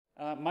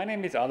My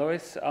name is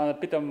Alois. A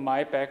bit of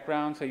my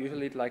background, so I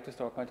usually like to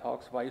start my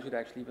talks why you should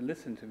actually even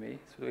listen to me,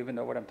 so you even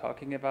know what I'm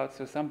talking about.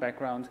 So some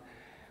background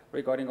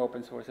regarding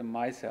open source and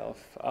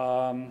myself.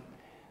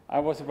 I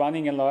was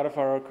running a lot of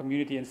our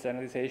community and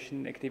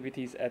standardization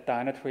activities at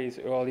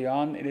Dynatrace early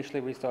on.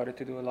 Initially, we started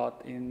to do a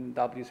lot in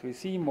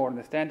W3C, more on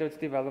the standards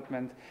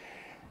development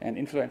and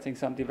influencing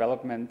some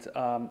development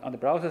on the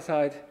browser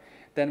side.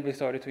 Then we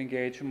started to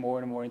engage more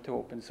and more into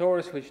open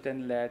source, which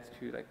then led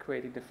to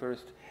creating the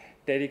first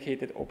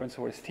dedicated open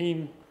source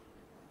team,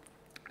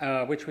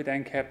 which we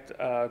then kept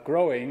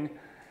growing.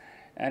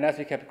 And as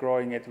we kept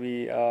growing it,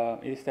 we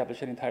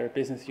established an entire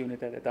business unit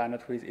that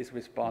Dynatrace is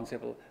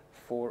responsible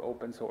for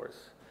open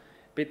source.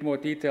 A bit more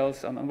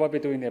details on what we're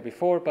doing there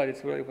before, but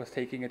it really was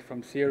taking it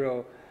from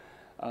zero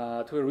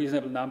to a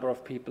reasonable number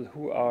of people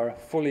who are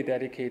fully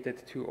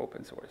dedicated to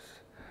open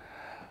source.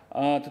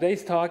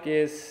 Today's talk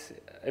is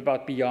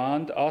about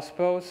beyond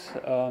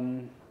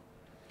OSPOs.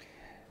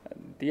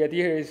 The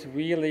idea is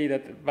really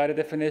that by the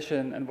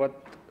definition and what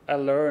I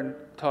learned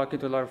talking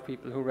to a lot of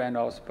people who ran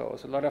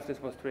OSPOs, a lot of this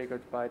was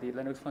triggered by the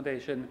Linux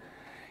Foundation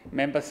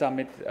member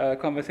summit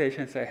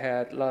conversations I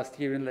had last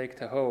year in Lake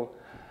Tahoe.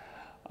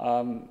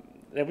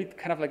 That we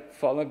kind of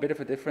follow a bit of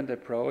a different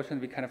approach,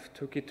 and we kind of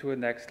took it to a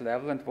next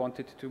level and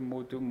wanted to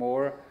do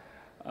more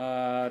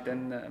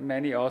than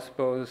many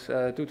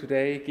OSPOs do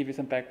today, give you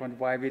some background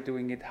why we're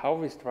doing it, how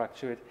we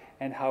structure it,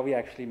 and how we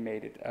actually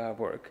made it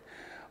work.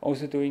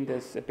 Also doing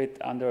this a bit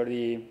under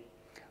the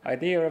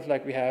idea of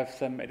we have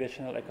some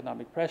additional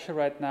economic pressure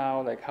right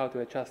now, how do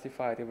I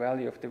justify the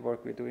value of the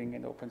work we're doing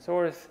in open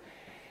source,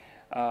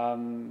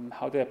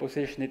 how do I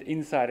position it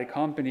inside a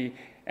company,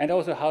 and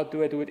also how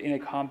do I do it in a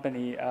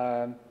company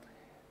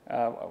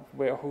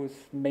whose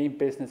main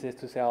business is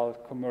to sell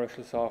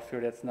commercial software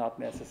that's not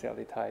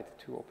necessarily tied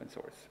to open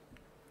source.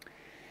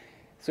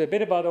 So a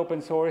bit about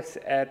open source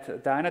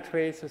at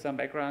Dynatrace. So some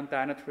background,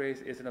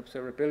 Dynatrace is an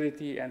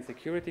observability and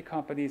security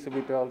company. So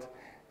we build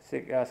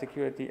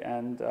security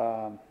and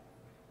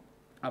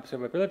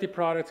observability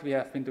products. We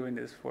have been doing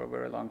this for a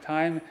very long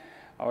time.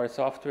 Our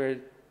software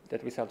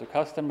that we sell to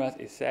customers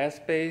is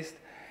SaaS-based,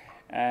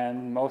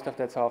 and most of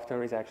that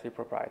software is actually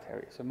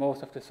proprietary. So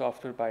most of the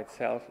software by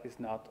itself is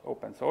not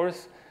open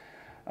source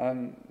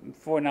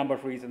for a number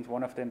of reasons,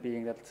 one of them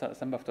being that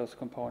some of those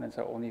components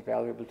are only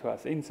valuable to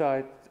us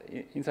inside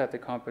the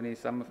company.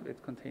 Some of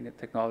it contain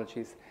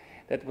technologies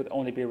that would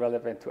only be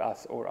relevant to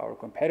us or our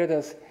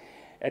competitors.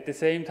 At the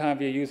same time,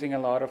 we are using a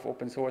lot of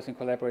open source and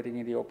collaborating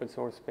in the open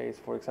source space,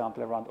 for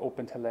example, around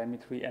open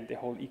telemetry and the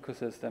whole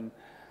ecosystem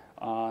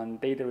on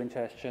data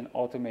ingestion,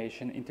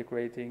 automation,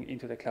 integrating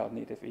into the cloud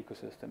native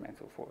ecosystem, and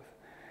so forth.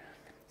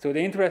 So the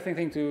interesting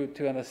thing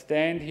to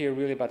understand here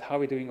really about how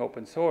we're doing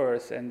open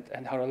source and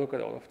how to look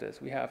at all of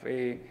this, we have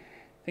I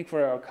think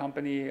for our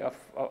company of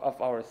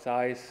our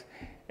size,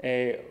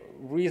 a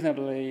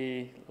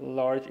reasonably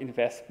large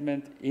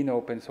investment in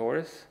open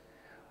source,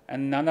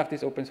 and none of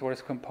these open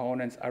source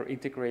components are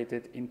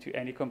integrated into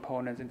any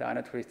components in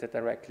Dynatrace that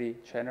directly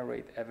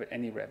generate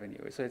any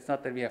revenue. So it's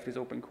not that we have this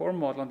open core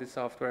model on this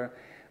software.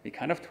 We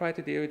kind of try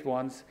to do it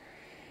once.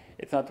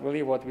 It's not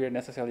really what we are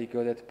necessarily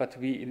good at, but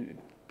we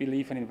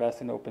believe and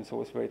invest in open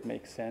source where it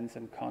makes sense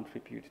and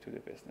contribute to the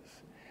business.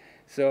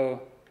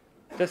 So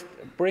just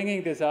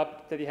bringing this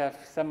up, that you have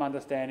some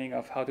understanding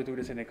of how to do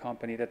this in a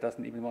company that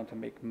doesn't even want to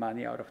make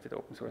money out of the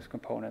open source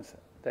components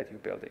that you're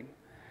building,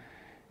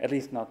 at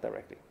least not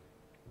directly.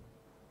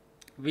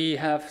 We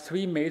have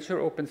 3 major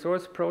open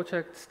source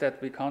projects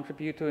that we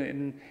contribute to.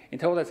 In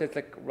total, it's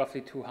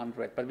roughly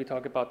 200, but we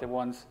talk about the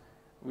ones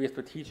we are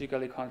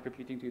strategically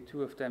contributing to.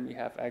 2 of them we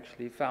have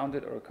actually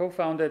founded or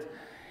co-founded,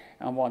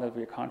 and 1 that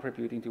we are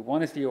contributing to.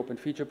 1 is the Open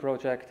Feature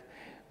Project,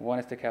 1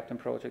 is the Captain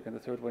Project, and the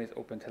 3rd one is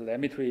Open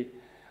Telemetry.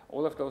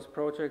 All of those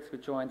projects we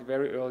joined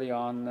very early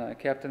on.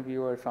 Captain, we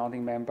were a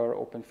founding member.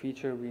 Open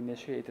Feature, we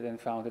initiated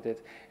and founded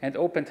it. And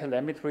Open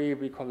Telemetry,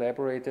 we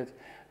collaborated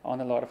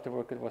on a lot of the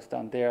work that was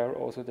done there.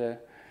 Also the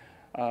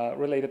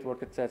related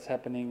work that's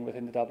happening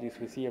within the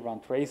W3C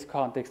around trace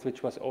context,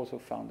 which was also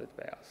founded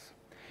by us.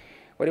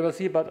 What you will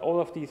see about all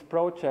of these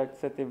projects,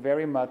 that they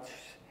very much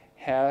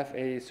have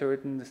a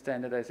certain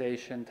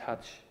standardization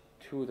touch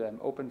to them.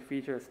 Open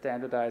Feature,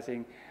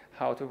 standardizing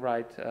how to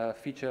write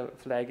feature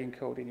flagging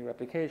code in your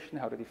application,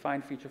 how to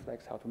define feature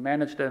flags, how to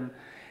manage them.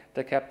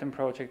 The Captain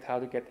Project, how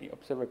to get the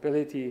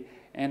observability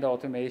and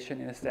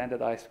automation in a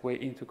standardized way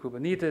into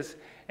Kubernetes.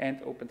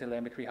 And Open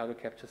Telemetry, how to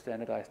capture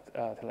standardized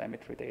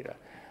telemetry data.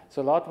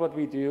 So a lot what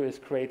we do is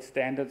create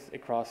standards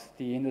across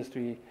the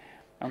industry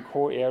on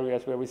core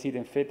areas where we see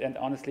them fit, and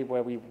honestly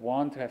where we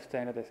want to have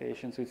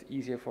standardization so it's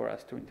easier for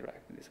us to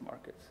interact in these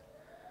markets.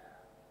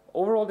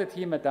 Overall, the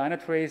team at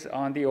Dynatrace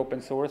on the open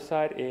source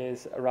side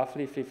is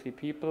roughly 50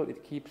 people.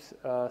 It keeps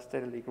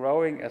steadily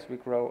growing as we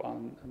grow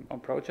on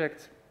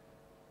projects.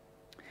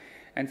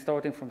 And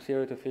starting from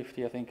 0 to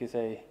 50, I think, is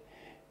a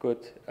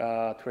good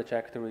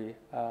trajectory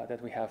that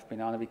we have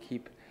been on. We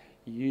keep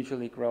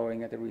usually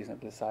growing at a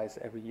reasonable size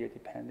every year,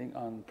 depending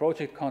on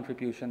project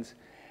contributions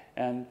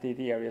and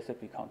the areas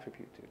that we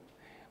contribute to.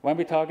 When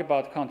we talk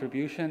about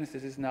contributions,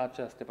 this is not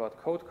just about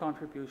code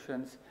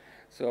contributions.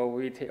 So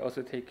we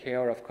also take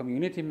care of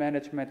community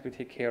management. We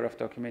take care of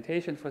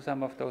documentation for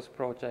some of those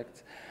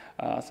projects,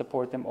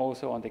 support them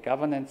also on the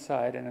governance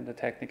side and on the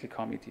technical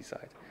committee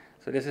side.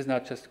 So this is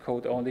not just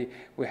code only.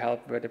 We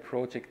help where the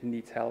project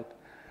needs help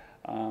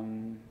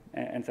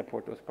and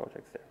support those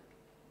projects there.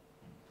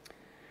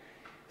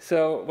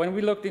 So when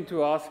we looked into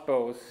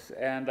OSPOs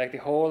and like the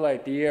whole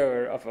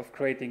idea of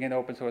creating an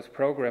open source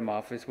program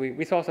office,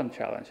 we saw some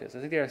challenges. I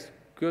think there's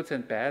goods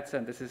and bads,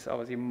 and this is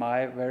obviously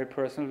my very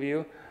personal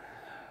view.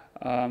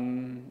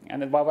 And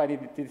then why we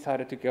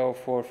decided to go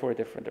for a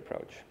different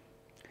approach.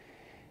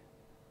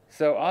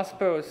 So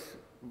OSPOs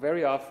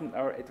very often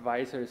are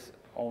advisors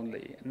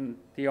only. And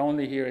the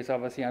only here is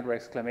obviously under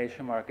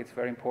exclamation mark. It's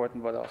very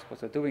important what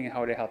OSPOs are doing and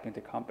how they're helping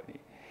the company.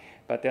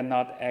 But they're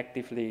not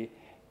actively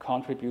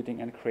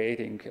contributing and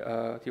creating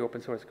the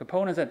open source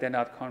components, and they're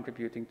not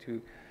contributing to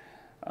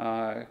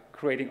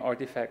creating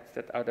artifacts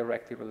that are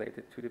directly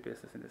related to the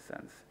business in a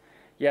sense.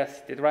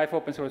 Yes, they drive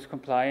open source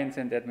compliance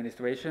and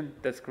administration.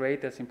 That's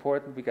great, that's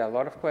important. We got a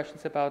lot of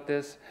questions about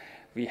this.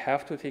 We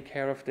have to take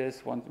care of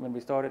this when we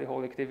started the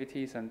whole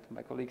activities, and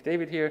my colleague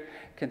David here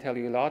can tell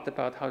you a lot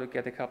about how to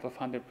get a couple of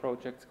 100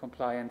 projects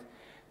compliant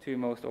to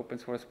most open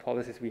source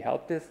policies. We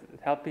help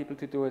people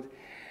to do it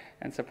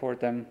and support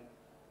them.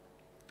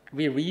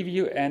 We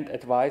review and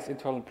advise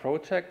internal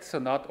projects, so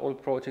not all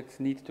projects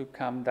need to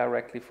come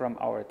directly from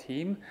our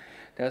team.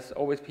 There's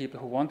always people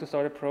who want to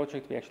start a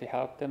project. We actually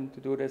help them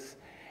to do this,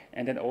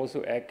 and then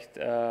also act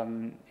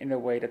in a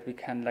way that we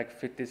can like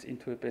fit this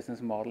into a business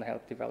model,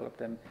 help develop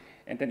them,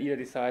 and then either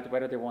decide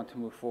whether they want to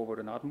move forward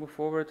or not move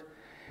forward.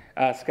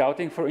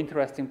 Scouting for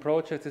interesting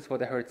projects is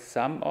what I heard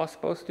some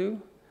OSPOs do,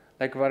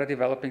 like rather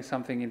developing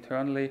something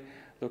internally,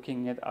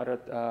 looking at other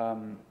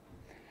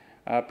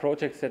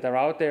projects that are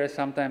out there.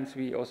 Sometimes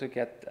we also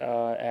get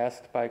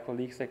asked by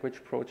colleagues like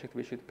which project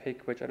we should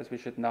pick, which others we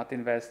should not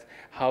invest,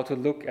 how to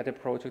look at a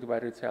project,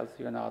 whether it's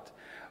healthy or not,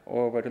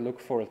 or where to look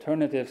for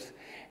alternatives,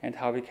 and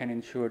how we can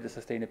ensure the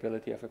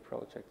sustainability of a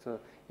project. So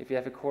if you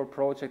have a core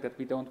project that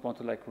we don't want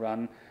to like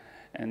run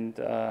and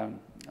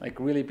like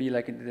really be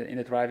like in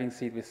the driving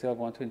seat, we still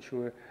want to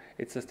ensure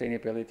its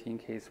sustainability in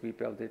case we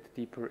build it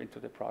deeper into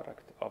the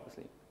product,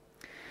 obviously.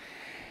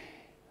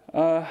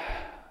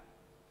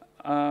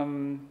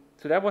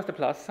 So that was the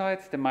plus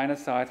sides. The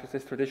minus sides was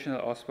this traditional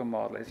OSPO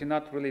model. Is you're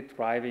not really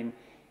driving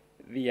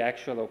the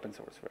actual open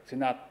source work. So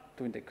you're not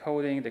doing the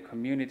coding, the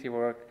community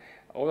work.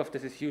 All of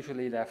this is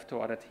usually left to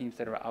other teams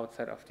that are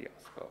outside of the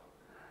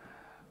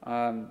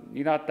OSPO.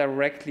 You're not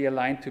directly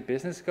aligned to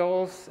business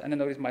goals. And I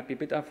know this might be a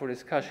bit up for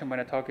discussion when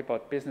I talk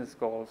about business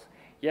goals.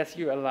 Yes,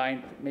 you're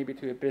aligned maybe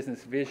to a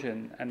business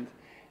vision and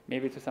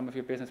maybe to some of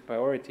your business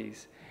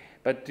priorities.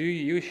 But do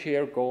you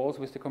share goals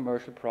with the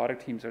commercial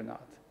product teams or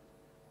not?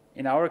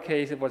 In our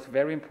case, it was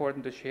very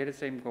important to share the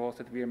same goals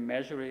that we are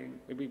measuring.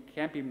 We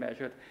can be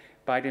measured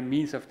by the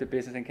means of the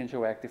business and can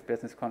show active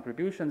business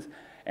contributions,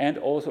 and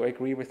also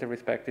agree with the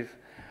respective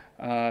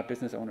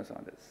business owners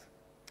on this.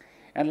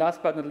 And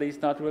last but not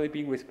least, not really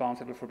being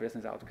responsible for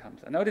business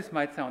outcomes. I know this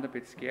might sound a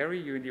bit scary.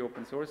 You're in the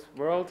open source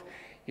world.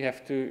 You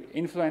have to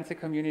influence the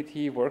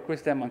community, work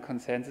with them on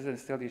consensus, and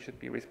still you should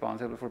be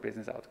responsible for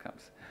business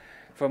outcomes.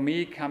 For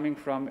me, coming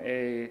from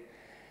a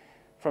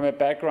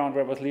background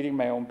where I was leading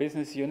my own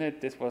business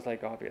unit, this was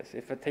like obvious.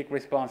 If I take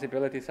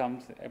responsibility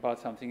about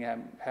something, I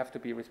have to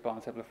be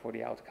responsible for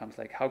the outcomes.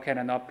 Like, how can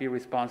I not be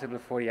responsible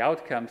for the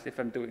outcomes if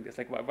I'm doing this?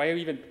 Like,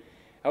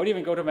 I would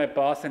even go to my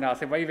boss and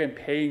ask him, why are you even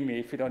paying me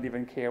if you don't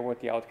even care what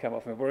the outcome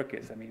of my work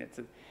is? I mean,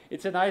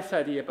 it's a nice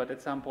idea, but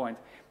at some point,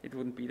 it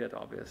wouldn't be that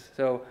obvious.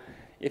 So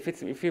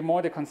if you're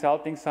more the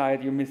consulting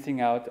side, you're missing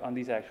out on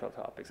these actual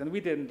topics. And we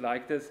didn't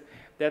like this.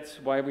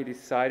 That's why we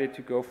decided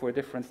to go for a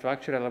different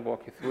structure that I'll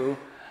walk you through.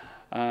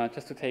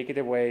 Just to take it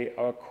away,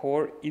 our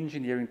core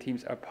engineering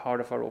teams are part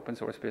of our open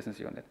source business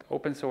unit.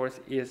 Open source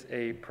is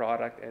a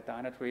product at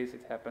Dynatrace.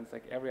 It happens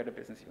like every other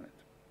business unit.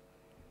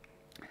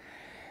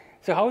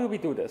 So how do we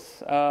do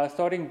this?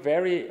 Starting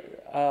very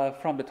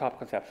from the top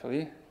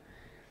conceptually.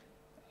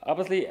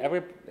 Obviously,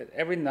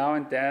 every now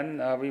and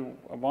then we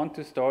want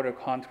to start or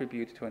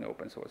contribute to an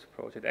open source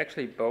project.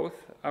 Actually, both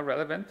are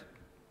relevant.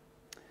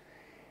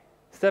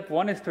 Step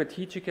one is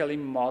strategically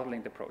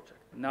modeling the project,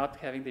 not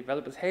having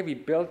developers, hey, we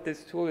built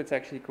this tool, it's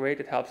actually great,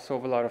 it helps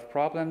solve a lot of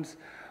problems.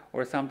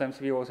 Or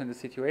sometimes we're also in the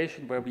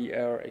situation where we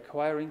are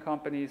acquiring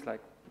companies, like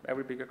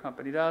every bigger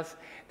company does.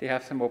 They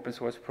have some open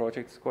source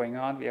projects going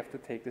on. We have to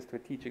take the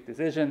strategic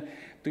decision.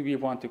 Do we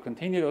want to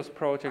continue those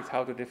projects?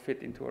 How do they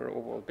fit into our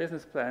overall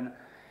business plan?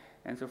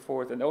 And so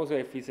forth. And also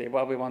if we say,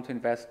 well, we want to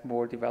invest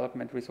more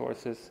development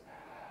resources,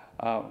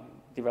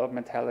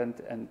 development talent,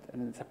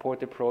 and support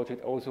the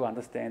project, also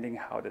understanding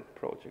how that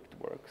project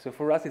works. So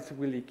for us, it's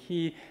really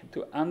key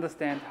to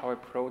understand how a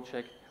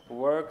project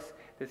works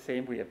the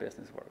same way a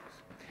business works.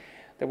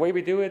 The way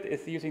we do it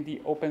is using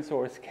the open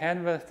source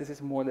canvas. This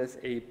is more or less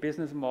a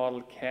business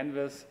model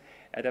canvas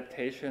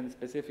adaptation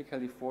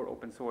specifically for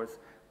open source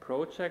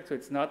projects. So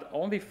it's not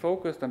only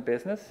focused on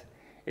business,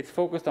 it's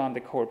focused on the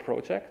core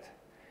project.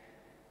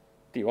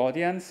 the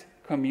audience,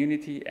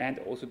 community, and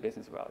also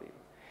business value.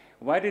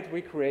 Why did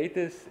we create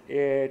this?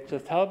 It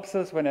just helps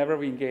us whenever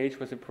we engage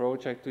with a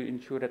project to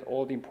ensure that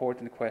all the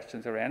important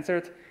questions are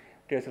answered.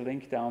 There's a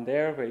link down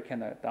there where you can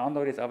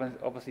download it.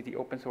 Obviously, the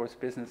open source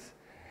business,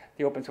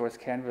 the open source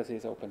canvas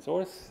is open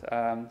source,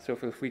 so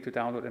feel free to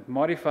download and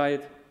modify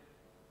it.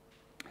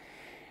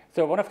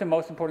 So one of the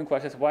most important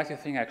questions, why is your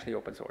thing actually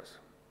open source?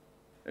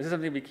 This is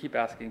something we keep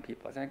asking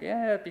people. It's like,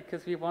 yeah,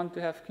 because we want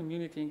to have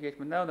community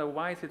engagement. No,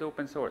 why is it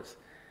open source?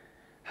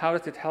 How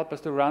does it help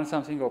us to run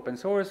something open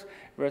source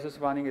versus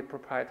running it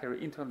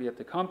proprietary internally at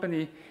the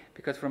company?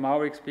 Because from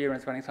our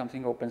experience, running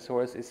something open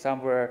source is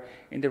somewhere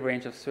in the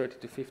range of 30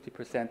 to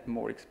 50%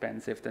 more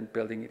expensive than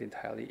building it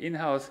entirely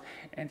in-house.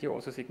 And you're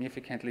also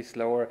significantly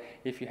slower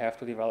if you have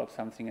to develop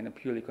something in a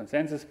purely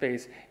consensus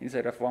space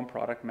instead of one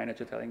product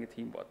manager telling a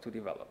team what to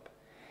develop.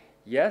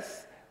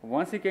 Yes,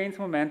 once it gains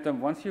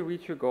momentum, once you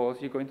reach your goals,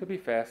 you're going to be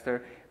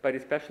faster, but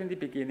especially in the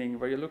beginning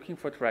where you're looking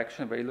for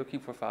traction, where you're looking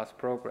for fast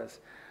progress,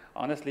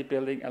 honestly,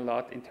 building a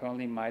lot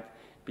internally might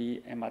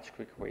be a much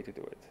quicker way to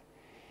do it.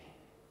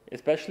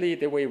 Especially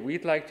the way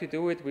we'd like to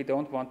do it, we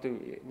don't want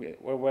to,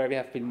 or where we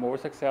have been more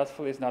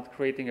successful is not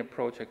creating a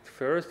project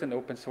first and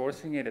open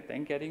sourcing it and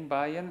then getting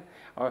buy-in.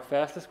 Our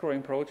fastest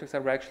growing projects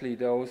are actually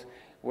those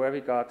where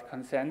we got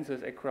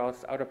consensus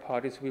across other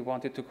parties we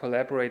wanted to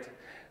collaborate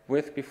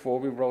with before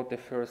we wrote the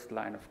first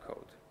line of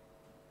code.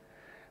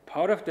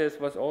 Part of this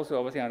was also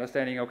obviously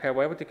understanding, okay,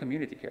 why would the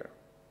community care?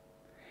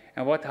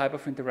 And what type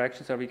of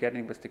interactions are we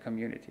getting with the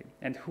community?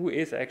 And who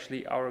is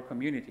actually our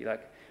community?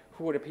 Like,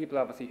 who are the people,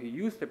 obviously, who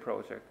use the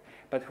project?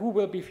 But who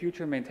will be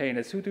future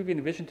maintainers? Who do we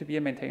envision to be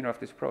a maintainer of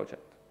this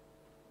project?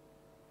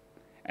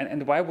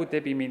 And why would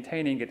they be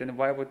maintaining it? And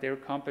why would their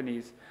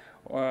companies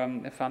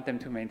fund them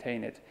to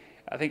maintain it?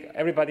 I think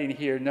everybody in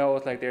here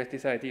knows, like, there's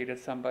this idea that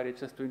somebody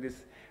just doing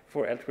this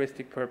for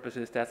altruistic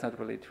purposes. That's not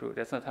really true.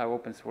 That's not how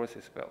open source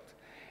is built.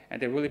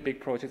 And the really big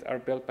projects are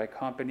built by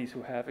companies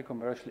who have a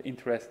commercial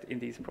interest in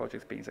these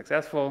projects being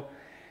successful.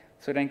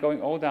 So then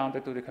going all down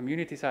to the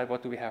community side,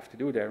 what do we have to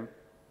do there?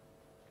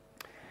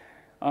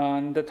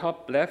 On the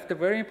top left, a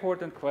very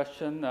important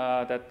question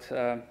that,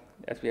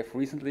 as we have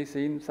recently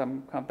seen,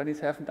 some companies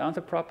haven't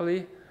answered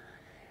properly,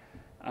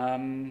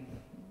 and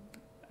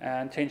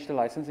change the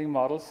licensing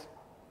models.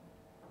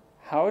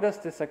 How does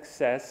the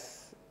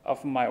success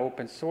of my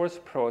open source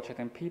project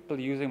and people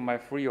using my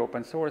free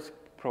open source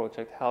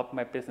project help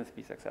my business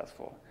be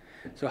successful?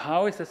 So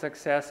how is the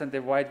success and the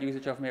wide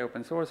usage of my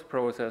open source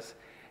process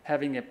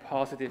having a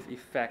positive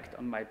effect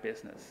on my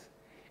business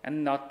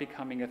and not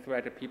becoming a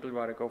threat that people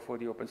rather go for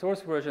the open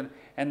source version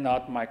and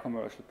not my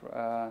commercial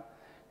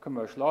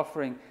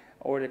offering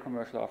or the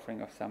commercial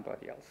offering of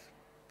somebody else,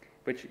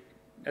 which,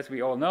 as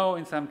we all know,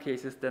 in some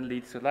cases then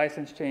leads to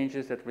license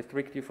changes that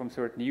restrict you from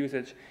certain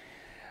usage,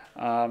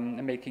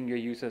 making your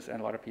users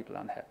and a lot of people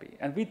unhappy.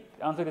 And we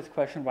answer this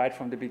question right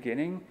from the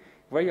beginning.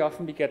 Very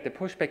often we get the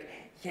pushback,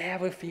 yeah,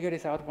 we'll figure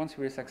this out once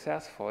we're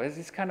successful.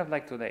 It's kind of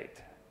like too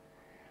late.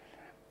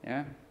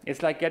 Yeah?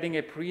 It's like getting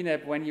a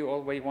prenup when you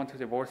already want to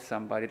divorce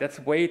somebody.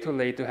 That's way too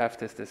late to have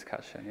this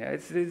discussion. Yeah?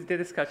 The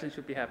discussion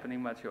should be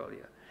happening much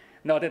earlier.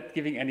 Not that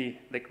giving any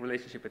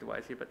relationship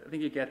advice here, but I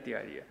think you get the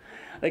idea.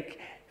 Like,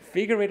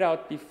 figure it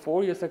out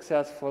before you're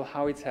successful,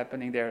 how it's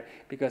happening there,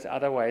 because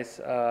otherwise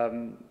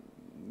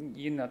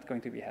you're not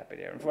going to be happy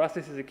there. And for us,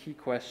 this is a key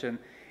question.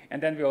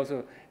 And then we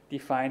also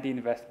define the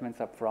investments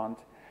up front.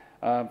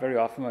 Very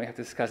often when we have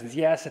discussions,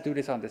 yes, I do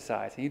this on the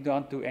side. And you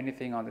don't do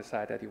anything on the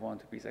side that you want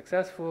to be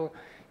successful.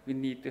 You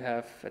need to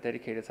have a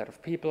dedicated set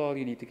of people.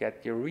 You need to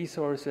get your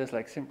resources,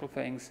 like simple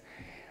things.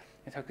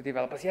 And talk to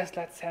developers, yes,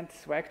 let's send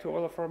swag to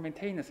all of our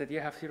maintainers that you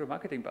have zero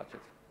marketing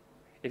budget.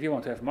 If you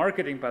want to have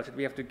marketing budget,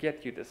 we have to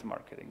get you this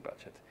marketing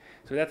budget.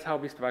 So that's how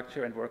we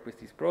structure and work with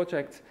these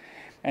projects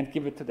and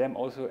give it to them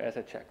also as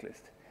a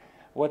checklist.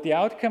 What the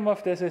outcome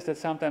of this is that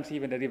sometimes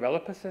even the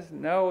developer says,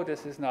 no,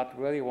 this is not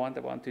really what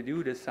I want to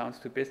do. This sounds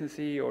too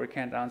businessy or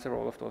can't answer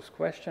all of those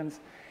questions.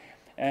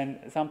 And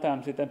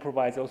sometimes it then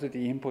provides also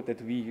the input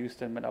that we use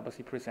them and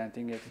obviously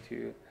presenting it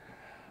to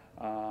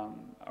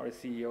our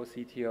CEO,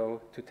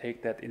 CTO to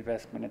take that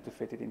investment and to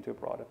fit it into a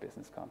broader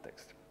business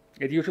context.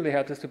 It usually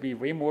helps us to be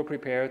way more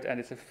prepared, and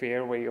it's a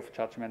fair way of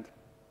judgment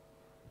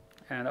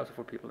and also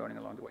for people learning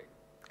along the way.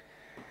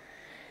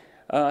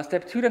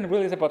 Step 2 then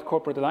really is about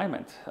corporate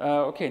alignment.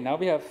 Okay, now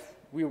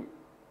we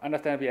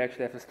understand we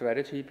actually have a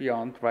strategy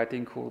beyond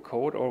writing cool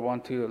code or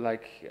want to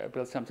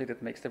build something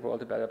that makes the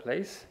world a better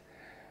place.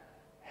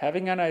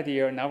 Having an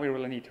idea, now we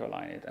really need to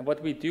align it. And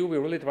what we do, we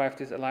really drive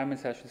these alignment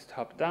sessions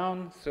top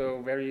down.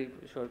 So very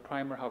short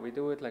primer how we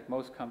do it, like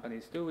most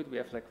companies do it. We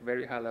have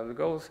very high level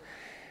goals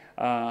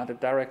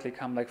that directly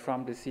come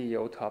from the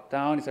CEO top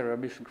down. These are our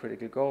mission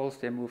critical goals.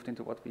 They're moved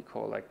into what we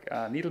call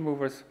needle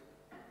movers.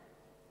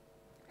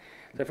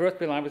 So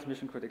first we align with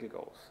mission critical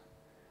goals.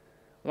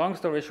 Long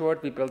story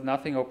short, we build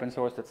nothing open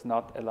source that's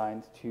not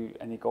aligned to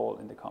any goal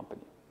in the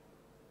company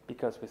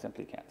because we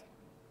simply can't.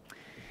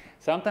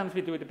 Sometimes we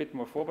do it a bit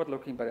more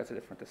forward-looking, but that's a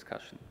different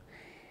discussion.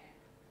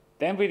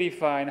 Then we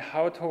define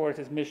how towards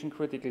these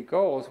mission-critical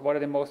goals, what are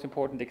the most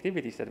important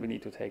activities that we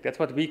need to take. That's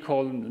what we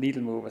call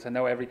needle movers. I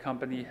know every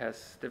company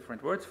has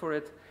different words for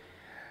it.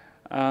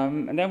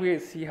 And then we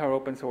see how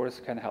open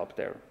source can help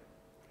there.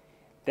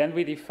 Then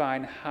we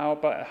define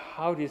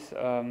how these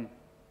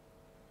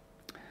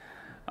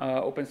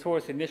open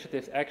source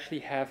initiatives actually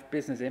have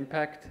business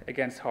impact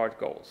against hard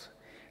goals.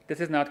 This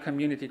is not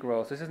community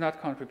growth. This is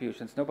not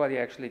contributions. Nobody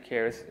actually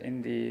cares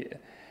in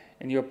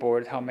your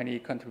board how many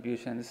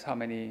contributions, how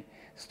many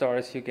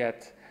stars you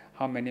get,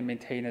 how many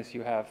maintainers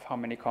you have, how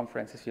many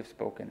conferences you've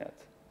spoken at.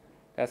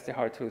 That's the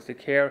hard truth. They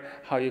care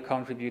how you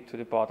contribute to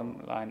the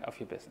bottom line of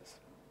your business.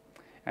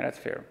 And that's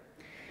fair.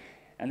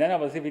 And then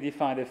obviously we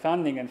define the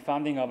funding, and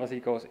funding obviously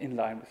goes in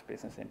line with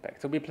business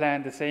impact. So we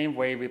plan the same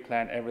way we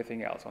plan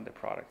everything else on the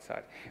product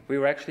side. We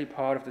were actually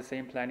part of the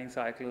same planning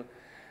cycle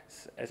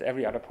as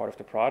every other part of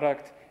the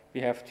product. We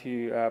have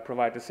to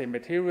provide the same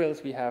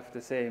materials. We have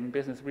the same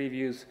business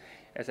reviews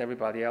as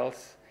everybody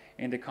else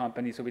in the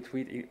company. So we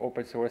treat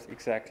open source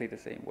exactly the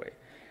same way.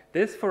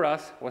 This for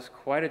us was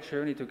quite a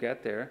journey to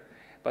get there.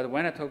 But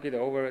when I took it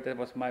over, that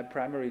was my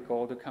primary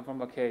goal, to come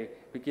from, okay,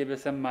 we give you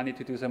some money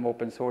to do some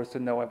open source, to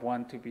know I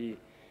want to be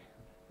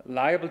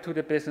liable to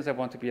the business, I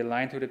want to be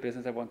aligned to the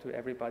business, I want to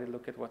everybody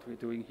look at what we're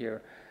doing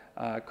here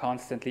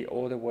constantly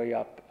all the way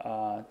up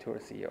to our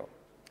CEO.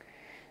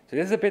 So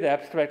this is a bit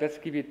abstract. Let's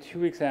give you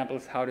 2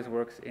 examples how this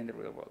works in the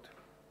real world.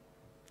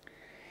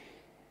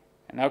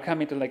 And now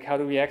coming to how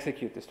do we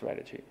execute the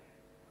strategy.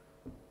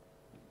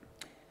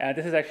 And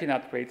this is actually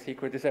not a great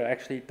secret. These are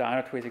actually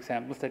Dynatrace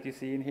examples that you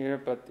see in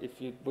here, but if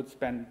you would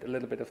spend a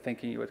little bit of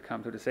thinking, you would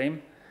come to the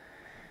same.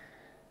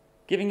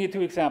 Giving you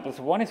 2 examples.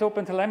 One is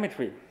open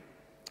telemetry.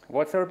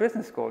 What's our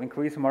business goal?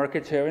 Increase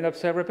market share in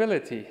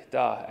observability.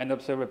 An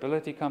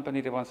observability company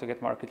that wants to get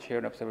market share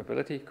in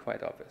observability,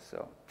 quite obvious.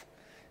 So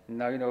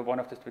now you know one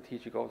of the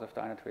strategic goals of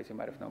Dynatrace you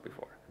might have known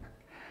before.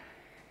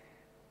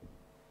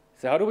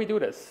 So how do we do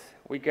this?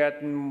 We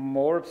get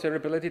more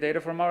observability data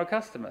from our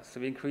customers. So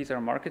we increase our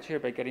market share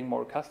by getting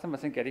more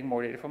customers and getting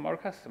more data from our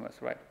customers,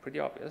 right? Pretty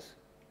obvious.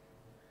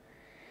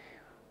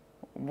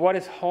 What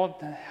is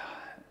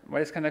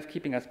kind of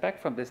keeping us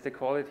back from this? The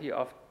quality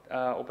of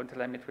open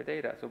telemetry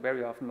data. So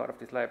very often a lot of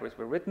these libraries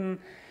were written.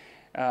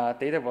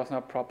 Data was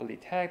not properly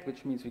tagged,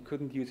 which means we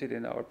couldn't use it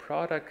in our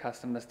product.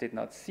 Customers did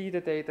not see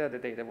the data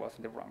was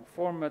in the wrong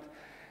format.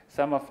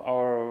 Some of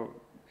our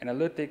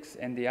analytics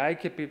and the AI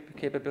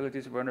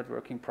capabilities were not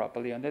working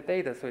properly on the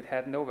data, so it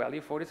had no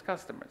value for these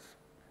customers.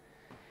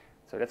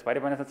 So that's why they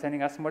were not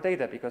sending us more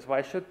data, because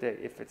why should they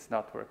if it's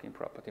not working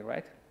properly,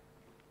 right?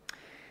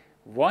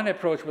 One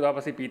approach would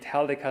obviously be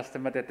tell the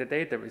customer that the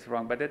data is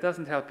wrong, but that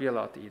doesn't help you a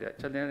lot either.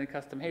 Tell the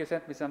customer, hey, you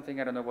sent me something,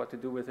 I don't know what to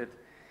do with it.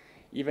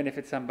 Even if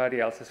it's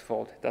somebody else's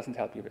fault, it doesn't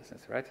help your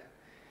business, right?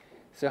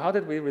 So how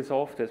did we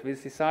resolve this? We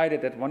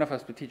decided that one of our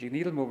strategic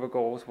needle mover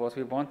goals was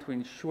we want to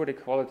ensure the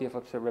quality of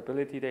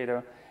observability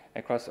data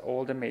across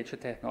all the major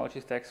technology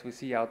stacks we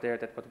see out there,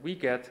 that what we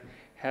get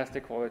has the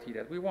quality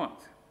that we want.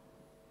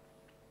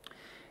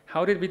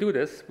 How did we do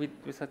this? We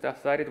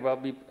decided, well,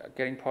 we're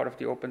getting part of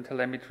the open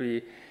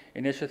telemetry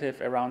initiative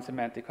around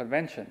semantic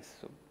conventions.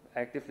 So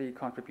actively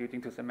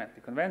contributing to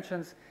semantic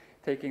conventions,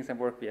 taking some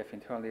work we have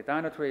internally at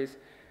Dynatrace,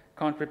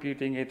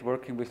 contributing it,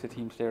 working with the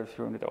teams there,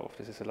 ensuring that all of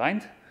this is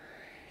aligned.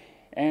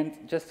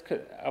 And just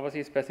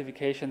obviously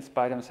specifications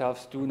by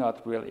themselves do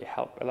not really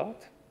help a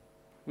lot.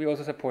 We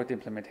also support the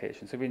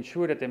implementation. So we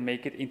ensure that they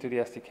make it into the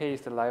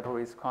SDKs, the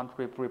libraries,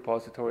 contrib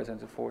repositories, and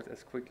so forth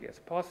as quickly as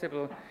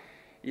possible.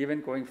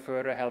 Even going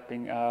further,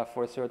 helping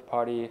for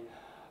third-party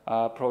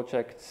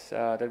projects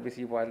that we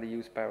see widely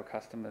used by our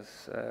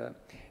customers,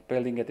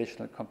 building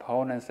additional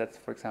components. That's,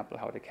 for example,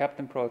 how the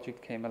Captain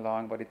project came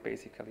along, what it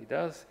basically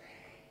does.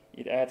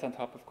 It adds on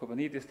top of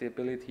Kubernetes the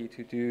ability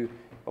to do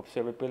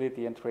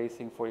observability and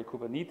tracing for your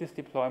Kubernetes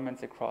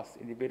deployments across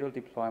individual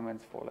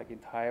deployments for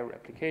entire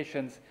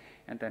applications,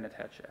 and then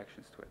attach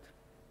actions to it.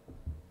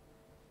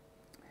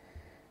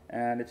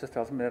 And it just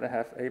tells me that I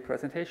have a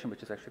presentation,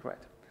 which is actually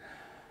right.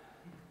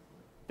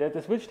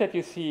 The switch that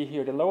you see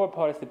here, the lower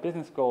part is the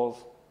business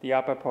goals, the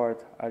upper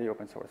part are the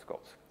open source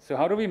goals. So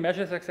how do we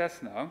measure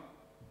success now?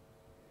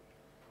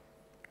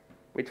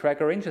 We track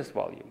our ingest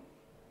volume.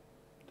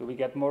 Do we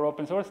get more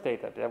open source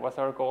data? That was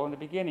our goal in the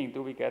beginning.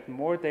 Do we get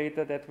more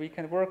data that we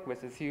can work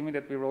with, assuming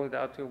that we roll it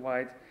out to a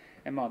wide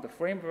amount of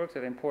frameworks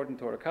that are important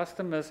to our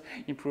customers?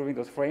 Improving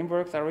those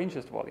frameworks, our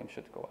ingest volume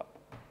should go up.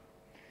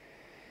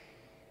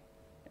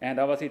 And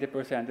obviously the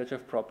percentage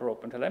of proper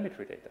open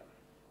telemetry data.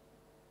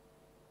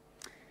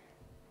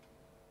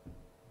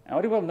 And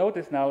what you will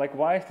notice now,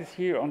 why is this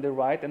here on the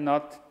right and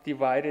not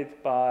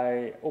divided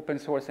by open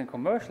source and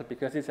commercial?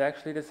 Because it's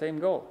actually the same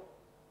goal.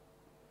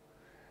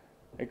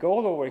 A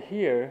goal over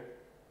here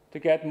to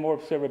get more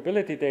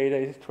observability data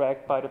is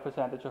tracked by the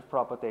percentage of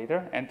proper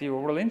data and the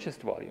overall ingest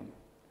volume.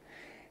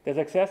 The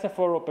success of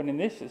our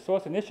open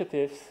source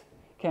initiatives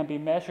can be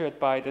measured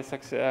by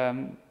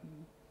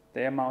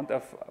the amount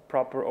of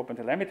proper open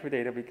telemetry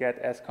data we get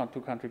as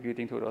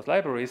contributing to those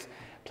libraries,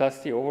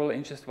 plus the overall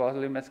ingest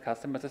volume as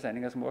customers are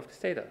sending us more of this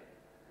data.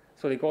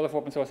 So the goal of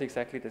open source is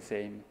exactly the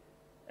same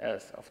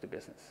as of the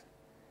business.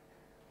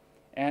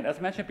 And as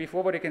mentioned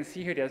before, what you can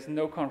see here, there's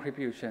no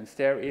contributions,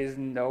 there is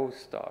no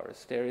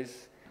stars, there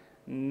is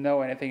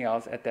no anything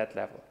else at that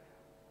level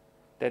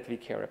that we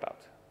care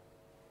about.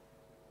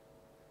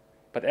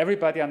 But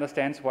everybody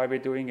understands why we're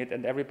doing it,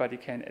 and everybody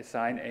can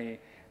assign a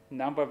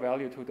number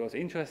value to those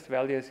interest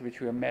values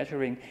which we are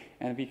measuring,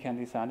 and we can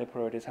design the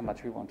priorities how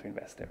much we want to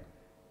invest there.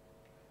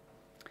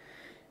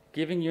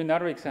 Giving you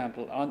another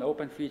example on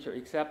open feature,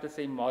 except the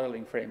same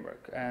modeling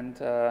framework. And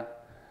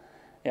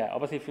yeah,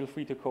 obviously feel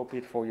free to copy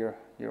it for your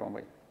own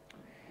way.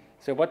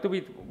 So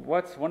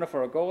what's one of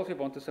our goals? We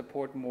want to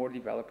support more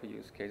developer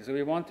use cases. So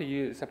we want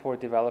to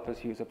support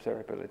developers use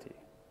observability.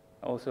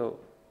 Also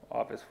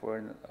obvious for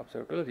an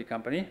observability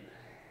company.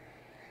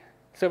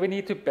 So we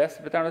need to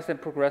best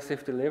understand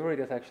progressive delivery.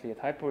 There's actually a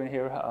typo in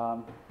here,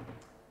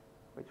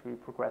 which we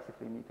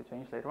progressively need to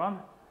change later on.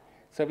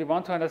 So we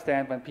want to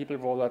understand when people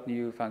roll out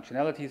new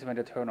functionalities, when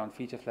they turn on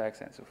feature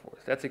flags and so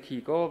forth. That's a key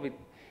goal.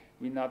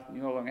 We no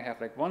longer have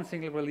like one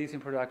single release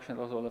in production,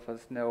 as all of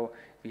us know.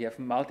 We have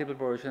multiple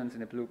versions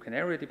in a Blue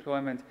Canary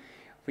deployment.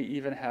 We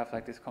even have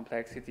like this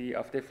complexity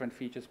of different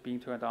features being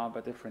turned on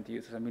by different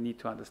users, and we need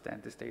to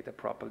understand this data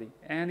properly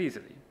and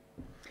easily.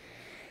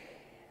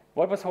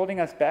 What was holding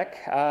us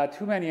back?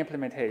 Too many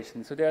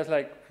implementations. So there's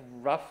like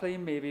roughly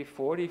maybe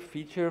 40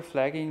 feature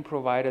flagging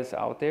providers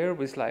out there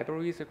with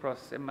libraries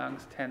across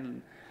amongst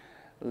 10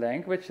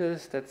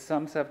 languages. That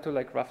sums up to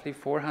like roughly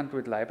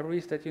 400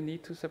 libraries that you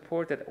need to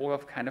support that all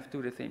of kind of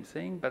do the same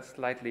thing, but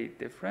slightly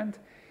different.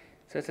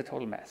 So it's a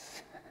total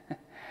mess.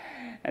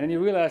 And then you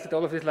realize that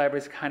all of these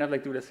libraries kind of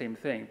like do the same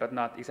thing, but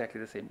not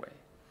exactly the same way.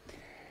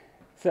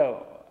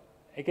 So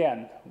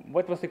again,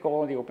 what was the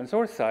goal on the open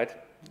source side?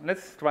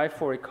 Let's strive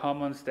for a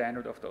common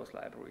standard of those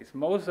libraries.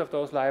 Most of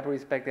those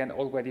libraries back then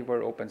already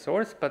were open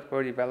source, but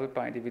were developed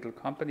by individual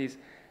companies,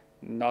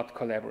 not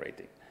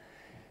collaborating.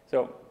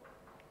 So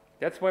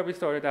that's why we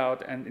started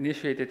out and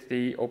initiated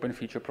the Open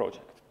Feature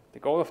Project. The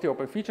goal of the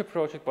Open Feature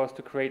Project was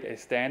to create a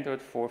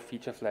standard for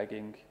feature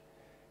flagging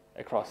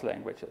across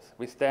languages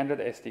with standard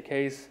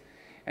SDKs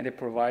and a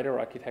provider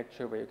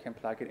architecture where you can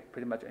plug in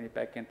pretty much any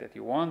backend that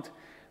you want.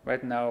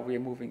 Right now, we are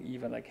moving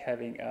even like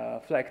having a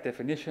flag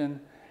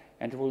definition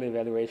and rule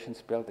evaluations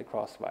built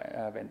across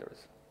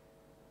vendors.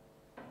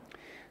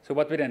 So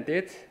what we then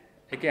did,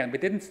 again, we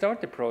didn't start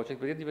the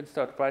project, we didn't even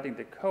start writing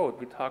the code.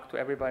 We talked to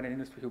everybody in the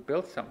industry who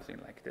built something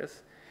like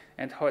this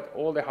and had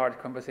all the hard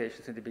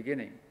conversations in the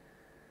beginning.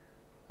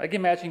 Like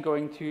imagine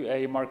going to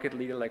a market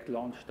leader like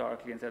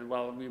LaunchDarkly and said,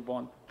 well, we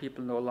want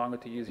people no longer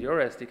to use your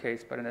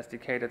SDKs, but an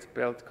SDK that's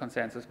built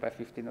consensus by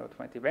 15 or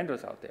 20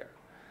 vendors out there.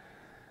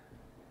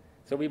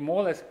 So we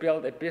more or less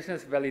built a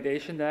business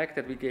validation deck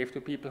that we gave to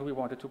people who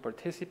wanted to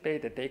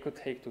participate, that they could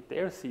take to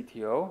their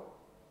CTO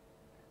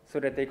so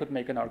that they could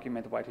make an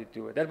argument why to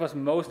do it. That was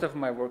most of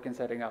my work in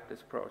setting up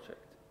this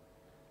project.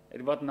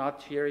 It was not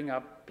cheering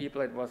up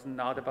people. It was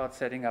not about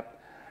setting up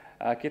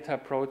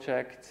GitHub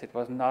projects. It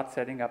was not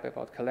setting up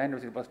about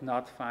calendars. It was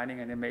not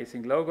finding an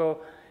amazing logo.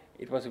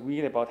 It was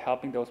really about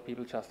helping those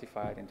people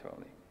justify it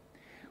internally.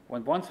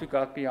 Once we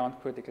got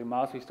beyond critical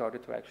mass, we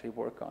started to actually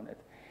work on it.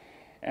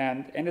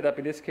 And ended up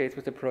in this case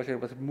with the project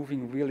was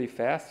moving really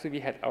fast. So we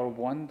had our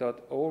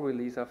 1.0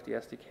 release of the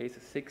SDKs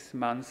 6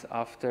 months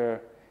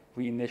after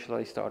we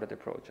initially started the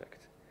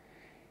project.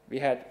 We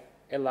had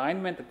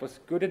alignment that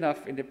was good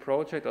enough in the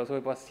project, although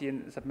it was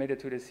submitted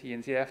to the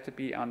CNCF to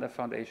be under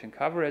foundation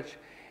coverage.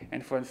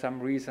 And for some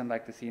reason,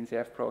 like the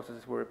CNCF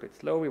processes were a bit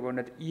slow, we were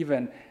not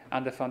even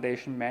under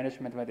foundation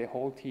management when the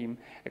whole team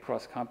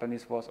across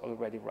companies was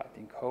already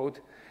writing code.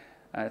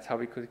 That's how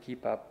we could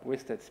keep up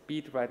with that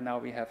speed. Right now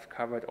we have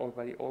covered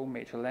already all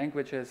major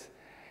languages,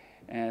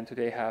 and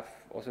today have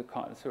also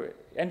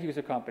end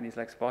user companies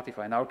like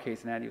Spotify, in our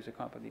case an end user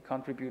company,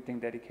 contributing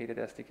dedicated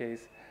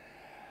SDKs,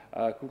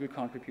 Google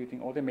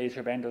contributing, all the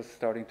major vendors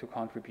starting to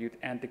contribute,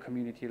 and the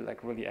community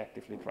like really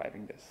actively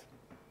driving this.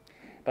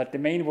 But the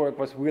main work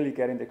was really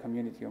getting the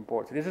community on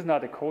board. So this is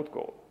not a code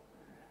goal.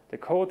 The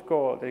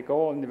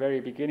goal in the very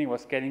beginning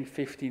was getting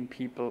 15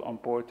 people on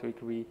board to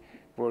agree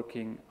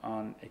working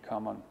on a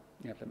common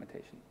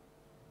implementation.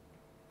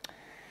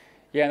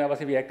 Yeah, and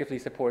obviously we actively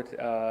support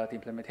the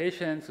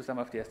implementation, so some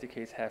of the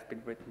SDKs have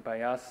been written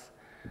by us.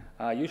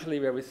 Usually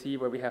where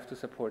we have to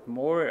support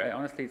more,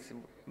 honestly it's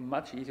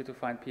much easier to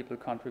find people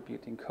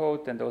contributing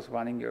code than those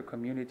running your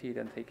community,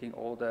 than taking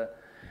all the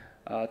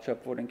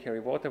job vote and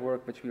carry water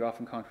work, which we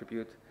often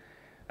contribute,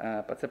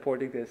 but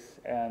supporting this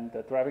and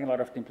driving a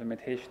lot of the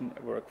implementation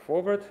work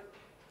forward.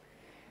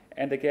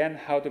 And again,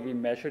 how do we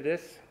measure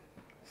this?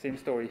 Same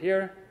story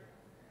here.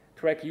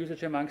 Track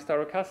usage amongst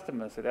our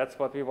customers. So that's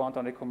what we want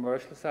on the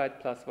commercial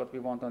side, plus what we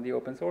want on the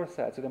open source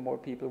side. So the more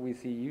people we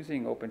see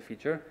using open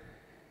feature,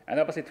 and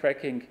obviously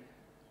tracking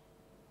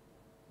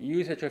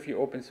usage of your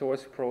open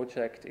source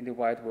project in the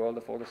wide world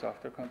of all the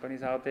software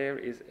companies out there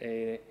is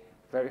a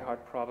very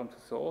hard problem to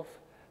solve.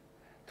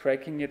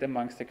 tracking it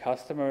amongst the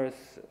customers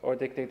or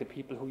the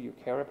people who you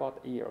care about,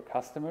 your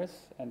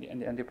customers,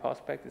 and the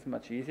prospect is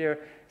much easier,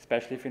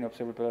 especially if you're an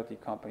observability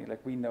company.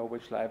 Like, we know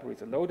which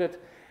libraries are loaded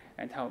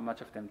and how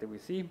much of them do we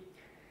see.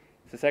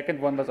 The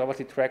second one was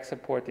obviously track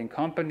supporting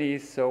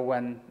companies. So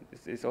when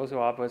it's also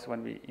obvious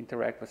when we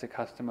interact with a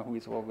customer who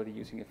is already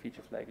using a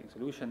feature flagging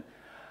solution,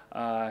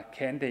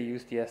 can they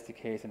use the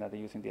SDKs and are they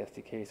using the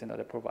SDKs and are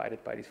they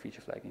provided by these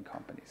feature flagging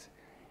companies?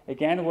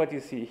 Again, what you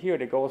see here,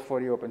 the goals for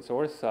the open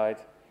source side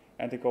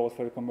and the goals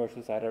for the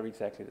commercial side are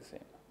exactly the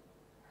same.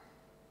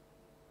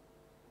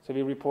 So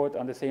we report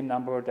on the same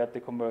number that the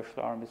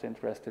commercial arm is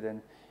interested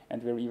in,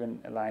 and we're even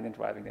aligned in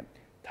driving them.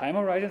 Time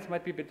horizons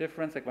might be a bit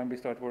different. Like when we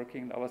start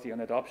working, obviously, on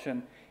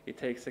adoption, it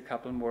takes a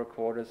couple more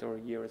quarters or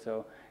a year or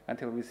so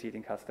until we see it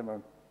in customer.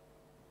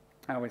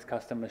 With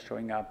customers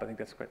showing up, I think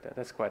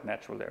that's quite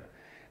natural there.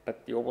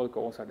 But the overall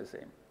goals are the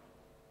same.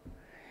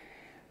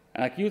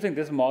 And like using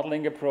this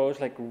modeling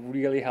approach, like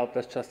really helped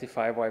us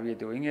justify why we're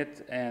doing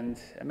it. And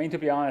I mean, to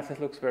be honest, this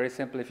looks very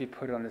simple if you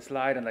put it on a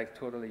slide and like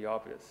totally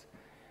obvious.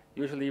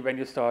 Usually when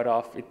you start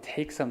off, it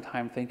takes some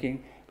time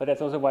thinking, but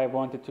that's also why I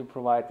wanted to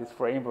provide this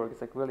framework.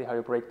 It's like really how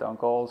you break down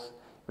goals,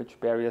 which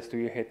barriers do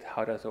you hit,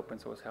 how does open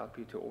source help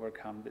you to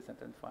overcome this, and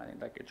then finding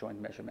like a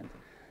joint measurement.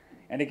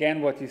 And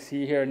again, what you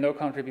see here, no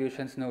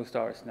contributions, no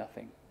stars,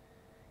 nothing.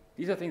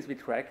 These are things we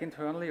track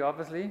internally,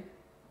 obviously,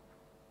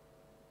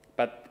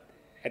 but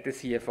at the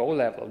CFO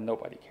level,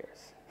 nobody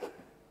cares.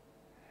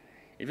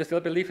 If you still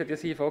believe that your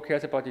CFO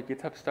cares about your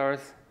GitHub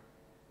stars,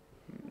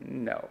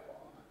 no.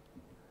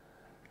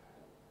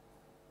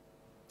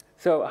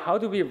 So how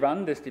do we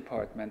run this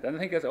department? And I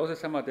think that's also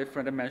somewhat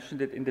different. I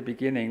mentioned it in the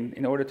beginning.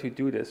 In order to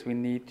do this, we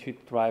need to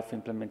drive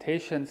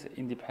implementations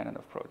independent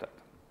of product.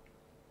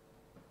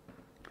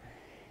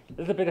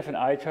 This is a bit of an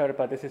eye chart,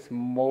 but this is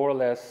more or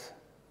less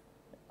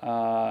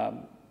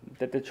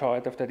the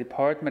chart of the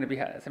department. We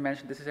have, as I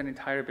mentioned, this is an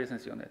entire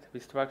business unit. We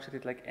structured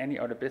it like any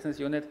other business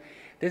unit.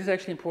 This is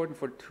actually important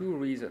for two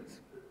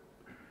reasons.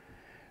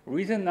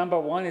 Reason number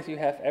one is you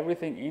have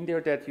everything in there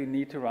that you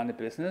need to run a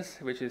business,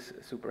 which is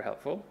super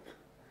helpful.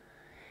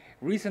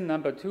 Reason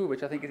number two,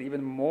 which I think is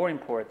even more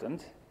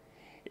important,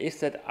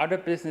 is that other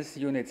business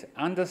units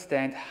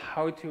understand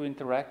how to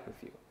interact with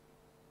you.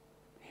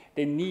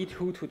 They need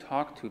who to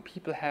talk to.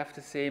 People have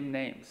the same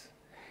names.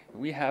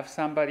 We have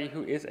somebody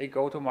who is a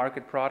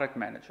go-to-market product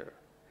manager.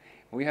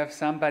 We have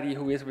somebody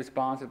who is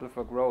responsible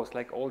for growth,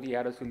 like all the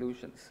other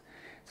solutions.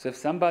 So if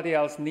somebody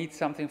else needs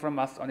something from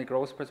us on a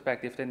growth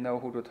perspective, they know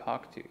who to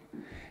talk to.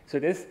 So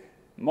this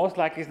most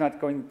likely is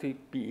not going to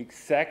be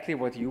exactly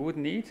what you would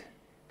need,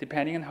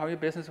 depending on how your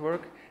business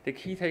works. The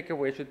key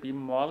takeaway should be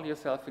model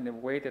yourself in a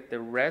way that the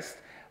rest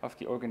of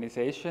the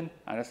organization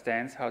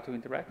understands how to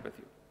interact with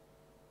you.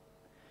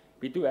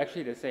 We do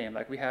actually the same.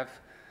 Like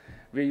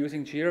we're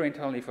using Jira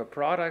internally for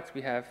products.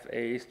 We have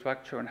a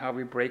structure on how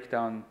we break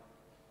down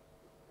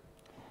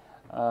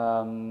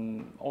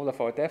all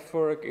of our dev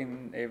work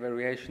in a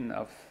variation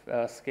of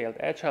scaled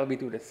agile. We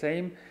do the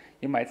same.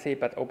 You might say,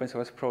 but open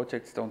source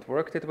projects don't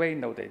work that way.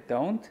 No, they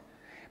don't.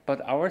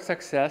 But our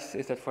success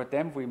is that for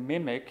them, we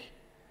mimic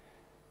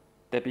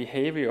the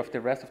behavior of the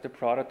rest of the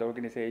product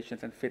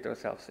organizations and fit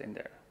ourselves in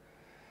there.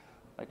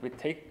 Like we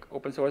take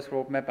open source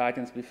roadmap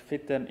items, we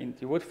fit them in.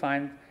 You would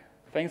find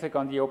things like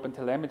on the open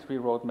telemetry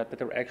roadmap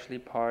that are actually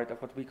part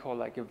of what we call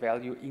like a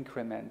value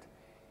increment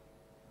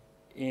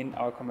in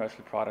our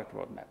commercial product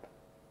roadmap,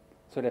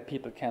 so that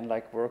people can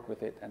like work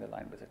with it and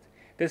align with it.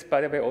 This,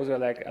 by the way, also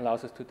like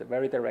allows us to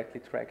very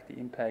directly track the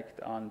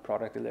impact on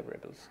product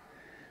deliverables.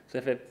 So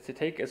if it's to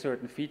take a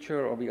certain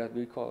feature, or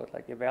we call it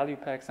like a value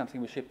pack,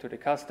 something we ship to the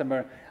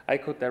customer, I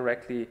could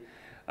directly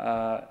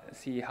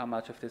see how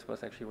much of this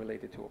was actually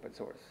related to open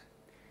source.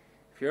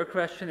 If your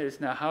question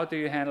is now, how do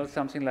you handle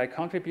something like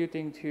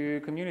contributing to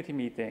community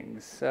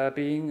meetings,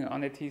 being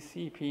on a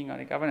TC, being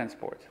on a governance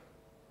board?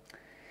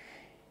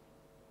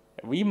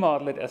 We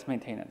model it as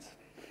maintenance,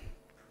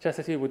 just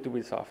as you would do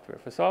with software.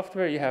 For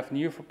software, you have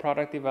new for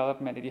product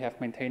development, and you have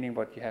maintaining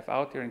what you have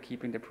out there and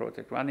keeping the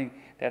project running.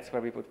 That's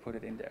where we would put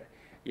it in there.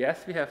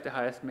 Yes, we have the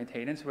highest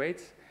maintenance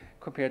rates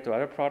compared to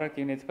other product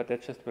units, but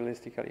that's just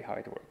realistically how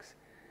it works.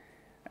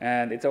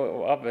 And it's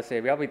obviously,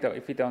 well,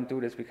 if we don't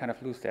do this, we kind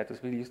of lose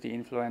status. We lose the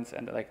influence,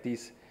 and like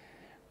this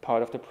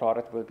part of the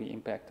product will be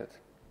impacted.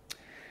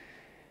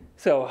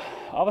 So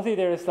obviously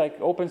there is like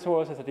open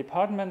source as a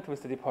department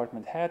with the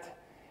department head,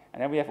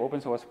 and then we have open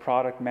source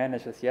product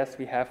managers. Yes,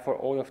 we have for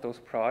all of those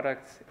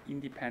products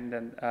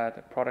independent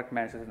product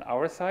managers on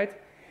our side.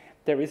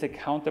 There is a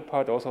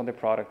counterpart also on the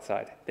product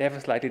side. They have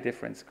a slightly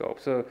different scope.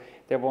 So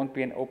there won't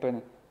be an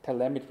open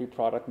telemetry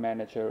product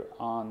manager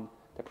on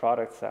the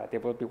product side. There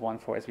will be one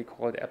for, as we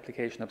call it,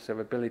 application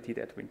observability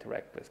that we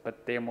interact with,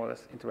 but they're more or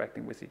less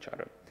interacting with each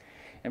other.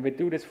 And we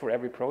do this for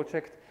every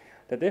project.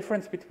 The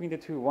difference between the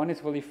two, one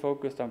is really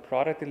focused on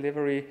product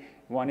delivery,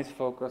 one is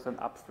focused on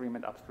upstream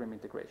and upstream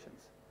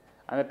integrations.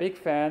 I'm a big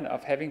fan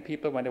of having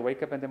people, when they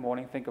wake up in the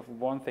morning, think of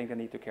one thing they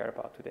need to care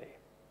about today: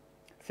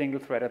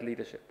 single-threaded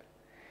leadership.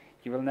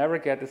 You will never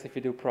get this if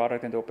you do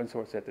product and open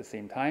source at the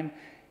same time.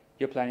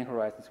 Your planning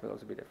horizons will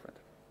also be different.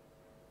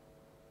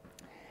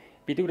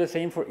 We do the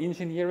same for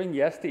engineering.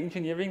 Yes, the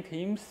engineering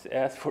teams,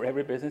 as for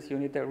every business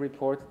unit, they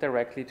report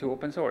directly to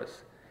open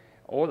source.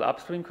 All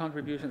upstream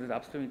contributions and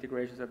upstream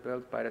integrations are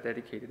built by the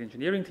dedicated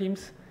engineering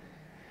teams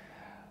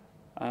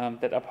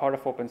that are part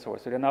of open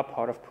source, so they're not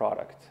part of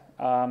product.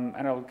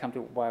 And I'll come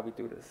to why we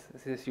do this.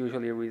 This is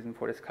usually a reason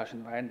for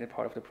discussion, why they're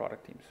part of the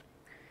product teams.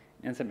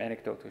 And some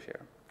anecdote to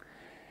share.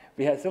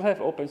 We still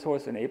have open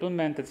source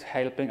enablement that's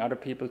helping other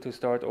people to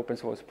start open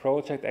source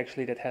project.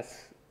 Actually, that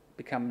has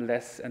become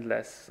less and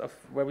less of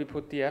where we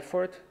put the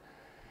effort.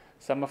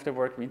 Some of the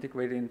work we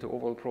integrated into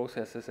overall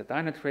processes at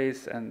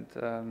Dynatrace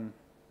and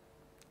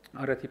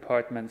other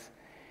departments.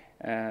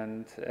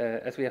 And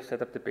as we have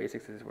set up the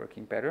basics, it is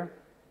working better.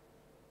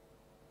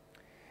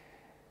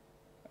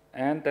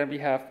 And then we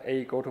have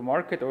a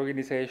go-to-market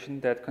organization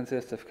that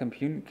consists of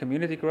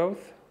community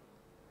growth,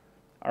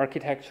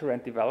 architecture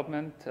and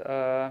development.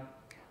 So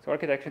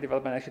architecture and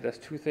development actually does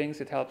two things.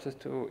 It helps us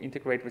to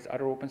integrate with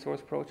other open source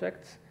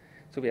projects.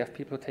 So we have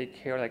people take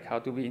care, like how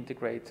do we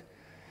integrate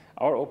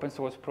our open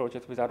source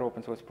projects with other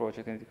open source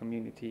projects in the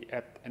community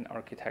at an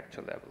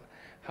architecture level?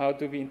 How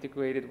do we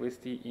integrate it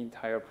with the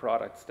entire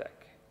product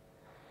stack?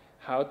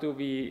 How do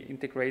we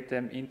integrate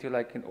them into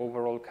like an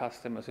overall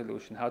customer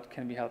solution? How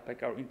can we help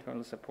like our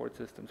internal support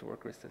systems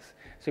work with this?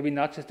 So we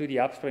not just do the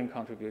upstream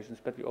contributions,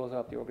 but we also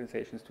help the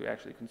organizations to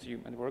actually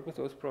consume and work with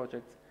those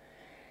projects.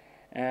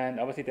 And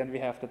obviously then we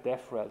have the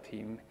DevRel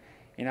team.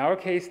 In our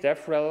case,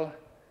 DevRel,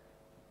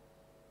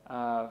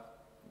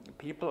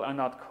 people are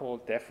not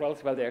called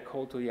DevRels. Well, they are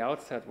called to the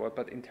outside world,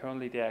 but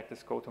internally they act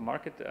as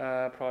go-to-market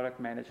product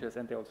managers,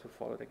 and they also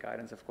follow the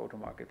guidance of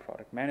go-to-market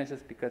product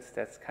managers, because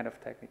that's kind of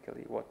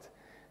technically what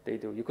they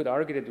do. You could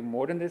argue they do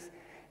more than this,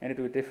 and they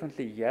do it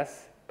differently,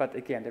 yes, but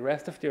again, the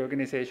rest of the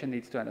organization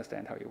needs to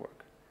understand how you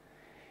work.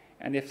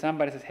 And if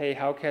somebody says, hey,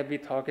 how can we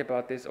talk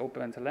about this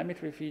open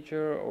telemetry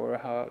feature, or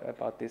how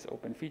about this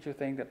open feature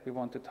thing that we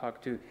want to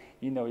talk to,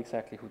 you know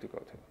exactly who to go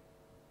to.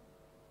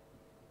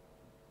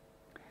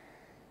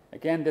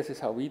 Again, this is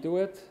how we do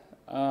it.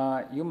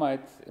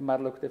 It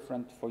might look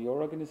different for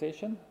your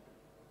organization.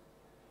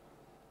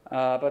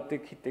 But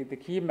the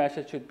key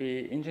message should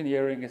be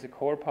engineering is a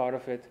core part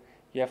of it.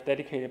 You have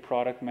dedicated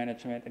product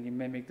management, and you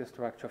mimic the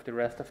structure of the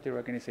rest of the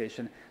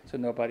organization, so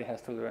nobody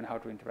has to learn how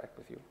to interact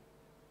with you.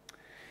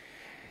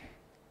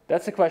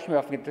 That's the question we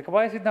often get. Like,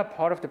 why is it not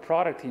part of the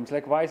product teams?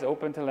 Like, why is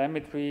open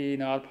telemetry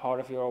not part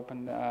of your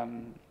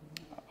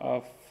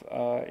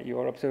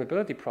your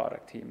observability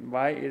product team?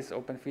 Why is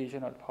open feature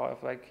not part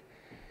of like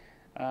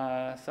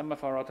some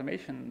of our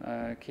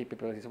automation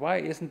capabilities? Why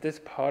isn't this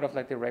part of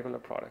like the regular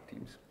product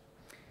teams?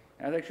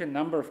 And there's actually a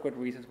number of good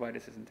reasons why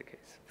this isn't the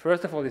case.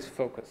 First of all is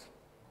focus.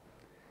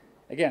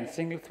 Again,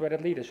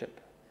 single-threaded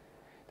leadership.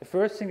 The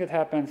first thing that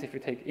happens if you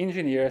take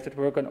engineers that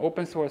work on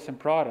open source and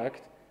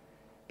product,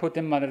 put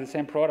them under the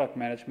same product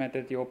management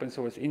that the open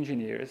source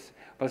engineers,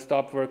 will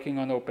stop working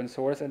on open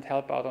source and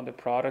help out on the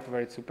product where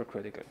it's super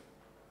critical.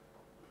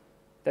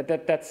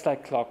 That's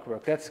like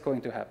clockwork. That's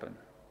going to happen.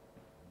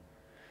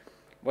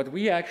 What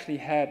we actually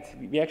had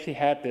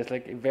this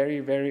like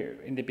very, very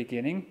in the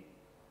beginning,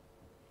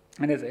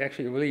 and it's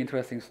actually a really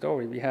interesting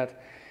story.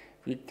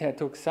 We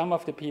took some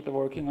of the people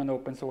working on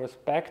open source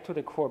back to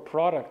the core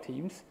product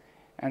teams,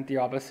 and the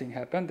opposite thing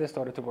happened. They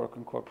started to work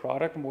on core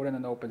product more than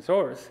on open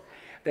source.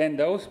 Then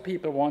those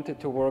people wanted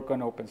to work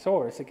on open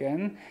source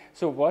again.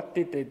 So what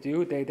did they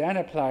do? They then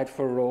applied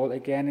for a role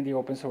again in the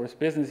open source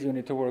business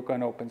unit to work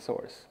on open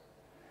source.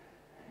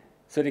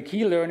 So the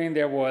key learning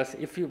there was,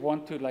 if you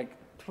want to like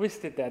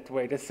twist it that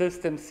way, the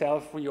system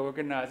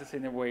self-reorganizes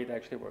in a way that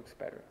actually works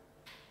better.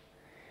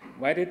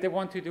 Why did they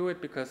want to do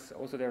it? Because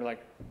also their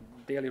like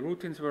daily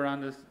routines were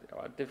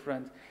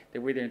different, the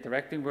way they're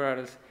interacting with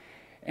others,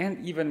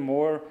 and even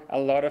more, a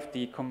lot of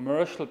the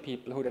commercial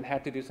people who then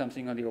had to do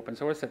something on the open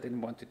source that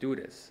didn't want to do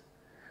this.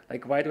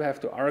 Like, why do I have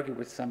to argue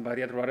with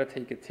somebody? I'd rather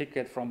take a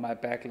ticket from my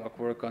backlog,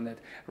 work on it,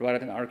 rather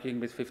than arguing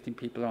with 15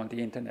 people on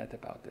the internet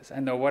about this. I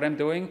know what I'm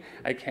doing,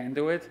 I can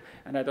do it,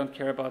 and I don't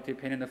care about the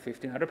opinion of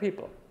 15 other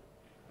people,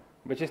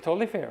 which is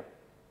totally fair.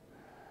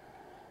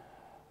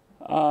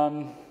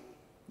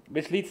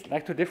 Which leads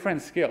like to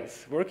different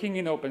skills. Working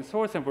in open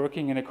source and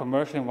working in a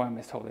commercial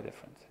environment is totally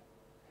different.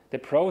 The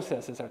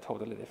processes are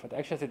totally different.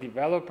 Actually, as a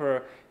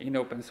developer in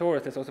open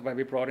source, that's also why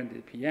we brought in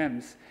the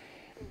PMs.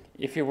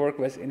 If you work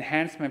with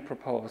enhancement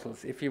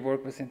proposals, if you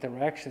work with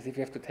interactions, if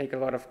you have to take a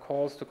lot of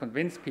calls to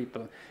convince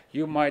people,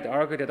 you might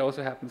argue that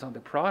also happens on the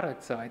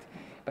product side.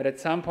 But at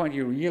some point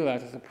you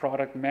realize as a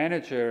product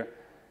manager,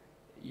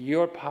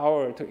 your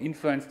power to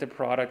influence the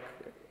product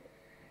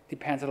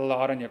depends a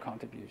lot on your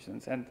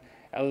contributions and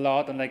a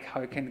lot on like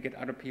how you can get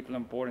other people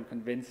on board and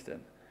convince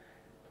them.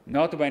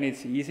 Not when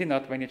it's easy,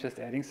 not when you're just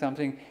adding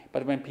something,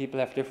 but when people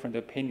have different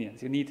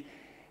opinions. You need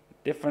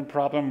different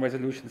problem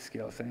resolution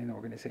skills in an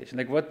organization.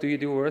 Like, what do you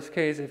do worst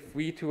case if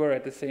we two are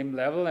at the same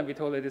level and we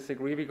totally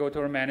disagree? We go to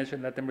our manager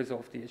and let them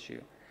resolve the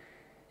issue.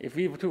 If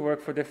we two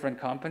work for different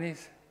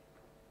companies,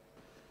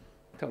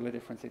 totally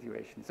different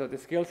situation. So the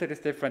skill set is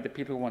different. The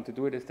people who want to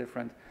do it is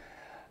different.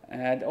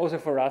 And also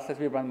for us, as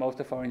we run most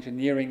of our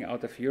engineering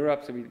out of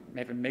Europe, so we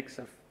have a mix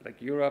of like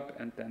Europe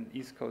and then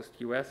East Coast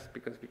US,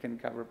 because we can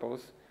cover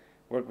both,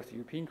 work with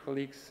European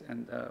colleagues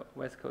and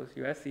West Coast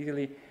US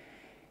easily.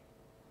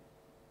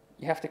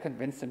 You have to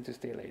convince them to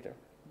stay later.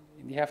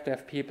 You have to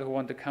have people who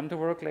want to come to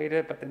work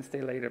later, but then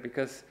stay later,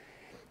 because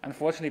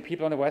unfortunately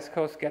people on the West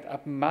Coast get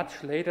up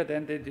much later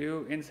than they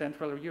do in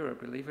Central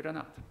Europe, believe it or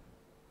not.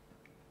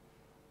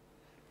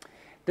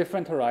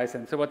 Different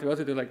horizon. So what we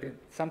also do, like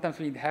sometimes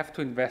we have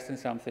to invest in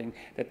something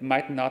that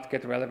might not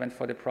get relevant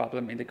for the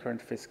problem in the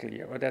current fiscal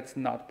year, or that's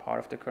not part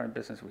of the current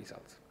business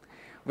results.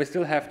 We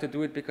still have to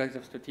do it because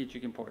of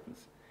strategic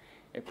importance.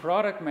 A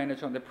product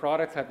manager on the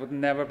product side would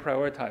never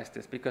prioritize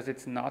this because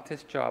it's not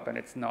his job and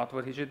it's not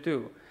what he should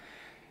do.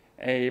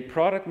 A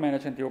product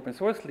manager in the open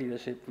source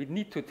leadership, we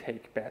need to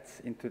take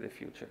bets into the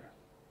future.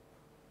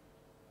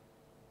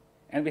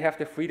 And we have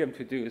the freedom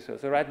to do so.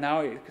 So right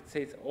now, you could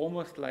say it's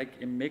almost like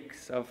a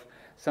mix of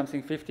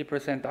something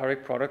 50%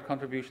 direct product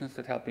contributions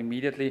that help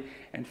immediately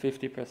and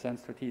 50%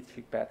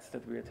 strategic bets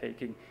that we are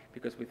taking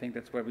because we think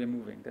that's where we're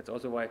moving. That's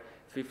also why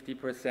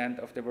 50%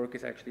 of the work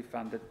is actually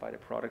funded by the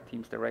product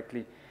teams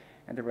directly,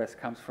 and the rest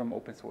comes from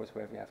open source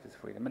where we have this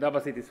freedom. And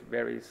obviously this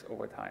varies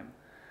over time.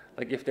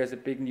 Like if there's a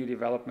big new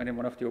development in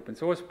one of the open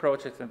source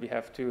projects and we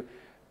have to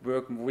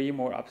work way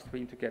more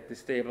upstream to get this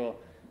stable,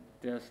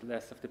 there's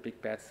less of the big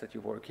bets that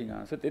you're working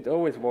on. So it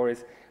always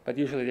varies, but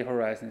usually the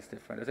horizon is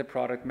different. As a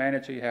product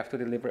manager, you have to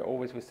deliver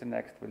always with the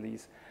next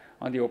release.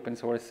 On the open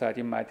source side,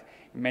 you might,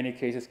 in many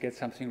cases, get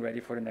something ready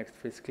for the next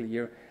fiscal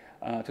year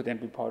to then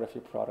be part of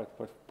your product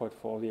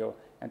portfolio,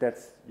 and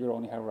that's your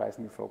only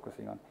horizon you're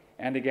focusing on.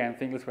 And again,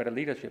 things where the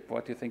leadership,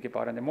 what do you think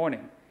about in the morning?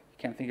 You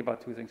can't think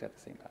about two things at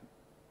the same time.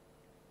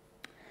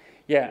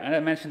 Yeah, and I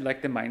mentioned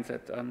like the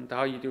mindset and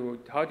how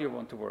do you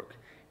want to work?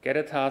 Get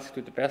a task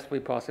to the best way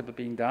possible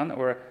being done,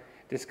 or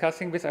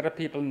discussing with other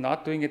people,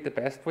 not doing it the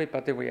best way,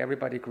 but the way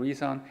everybody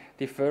agrees on,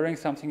 deferring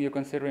something you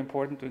consider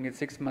important, doing it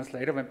 6 months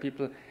later when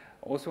people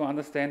also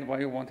understand why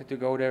you wanted to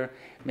go there,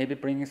 maybe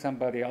bringing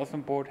somebody else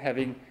on board,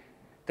 having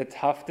the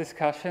tough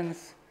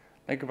discussions,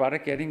 like rather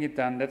getting it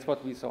done. That's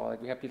what we saw.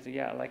 Like we have people say,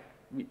 yeah, like,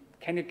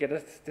 can you get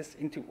us this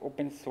into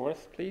open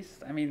source, please?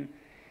 I mean,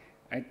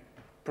 I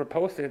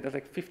proposed it, there's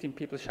like 15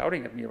 people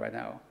shouting at me right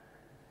now.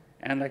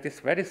 And like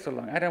this thread is so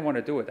long, I don't want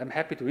to do it. I'm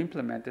happy to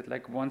implement it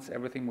like once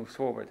everything moves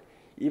forward.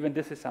 Even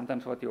this is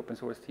sometimes what the open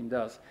source team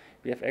does.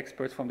 We have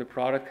experts from the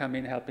product come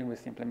in helping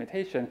with the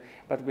implementation,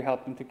 but we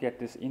help them to get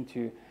this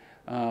into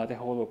the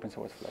whole open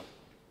source flow.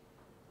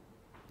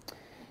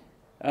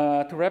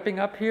 To wrapping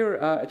up here,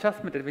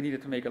 adjustment that we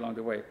needed to make along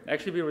the way.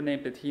 Actually, we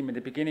renamed the team. In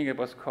the beginning, it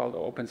was called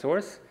open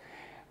source.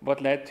 What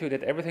led to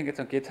that everything that's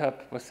on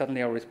GitHub was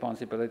suddenly our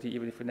responsibility,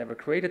 even if we never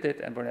created it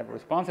and were never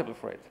responsible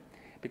for it.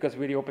 Because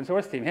we're the open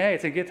source team. Hey,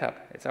 it's in GitHub.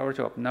 It's our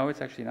job. No,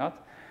 it's actually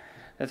not.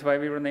 That's why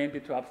we renamed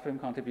it to upstream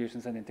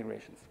contributions and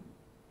integrations.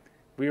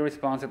 We are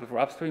responsible for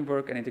upstream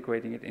work and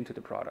integrating it into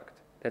the product.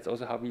 That's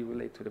also how we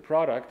relate to the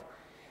product.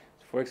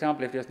 For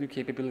example, if there's new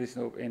capabilities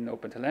in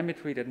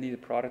OpenTelemetry that need a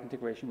product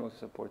integration, we also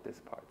support this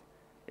part.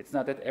 It's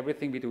not that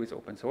everything we do is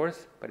open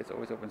source, but it's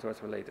always open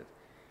source related.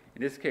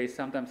 In this case,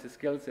 sometimes the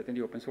skill set in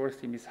the open source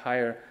team is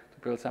higher to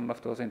build some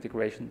of those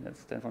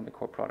integrations than from the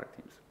core product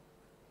teams.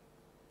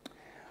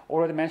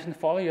 Already mentioned,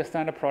 follow your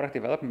standard product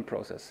development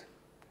process.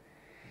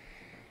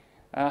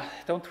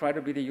 Don't try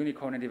to be the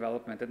unicorn in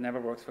development. That never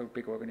works for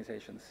big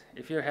organizations.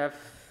 If you have,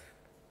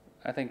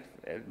 I think,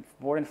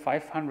 more than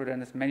 500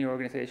 and as many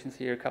organizations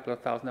here, a couple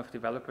of thousand of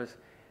developers,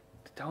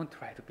 don't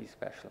try to be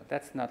special.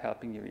 That's not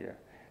helping you either.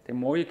 The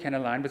more you can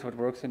align with what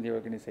works in the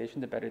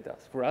organization, the better it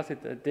does. For us,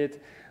 it did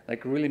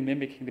like really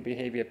mimicking the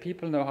behavior.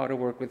 People know how to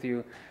work with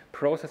you,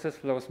 processes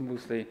flow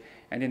smoothly,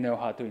 and you know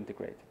how to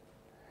integrate.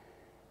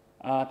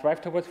 Drive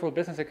towards full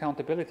business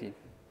accountability.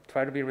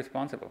 Try to be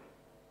responsible.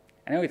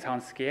 I know it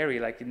sounds scary,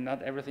 like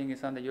not everything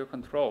is under your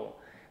control.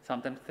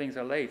 Sometimes things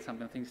are late,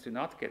 sometimes things do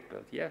not get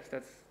built. Yes,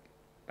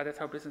 but that's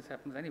how business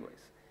happens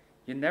anyways.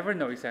 You never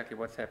know exactly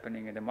what's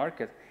happening in the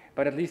market,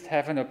 but at least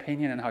have an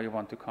opinion on how you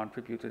want to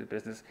contribute to the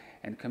business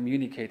and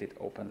communicate it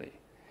openly.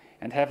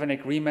 And have an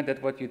agreement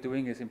that what you're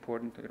doing is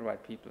important to the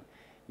right people.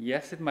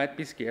 Yes, it might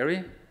be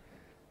scary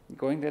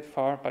going that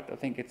far, but I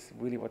think it's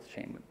really what's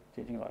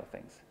changing a lot of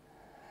things.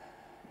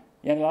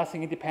 Yeah, and the last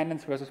thing,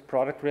 independence versus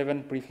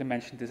product-driven. Briefly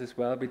mentioned this as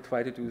well. We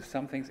try to do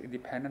some things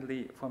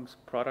independently from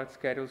product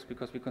schedules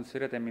because we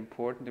consider them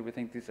important and we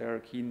think these are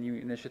key new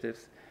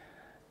initiatives.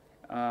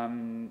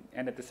 And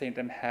at the same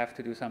time have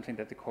to do something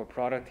that the core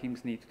product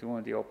teams need to do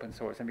on the open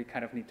source, and we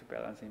kind of need to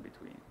balance in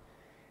between.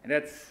 And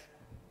that's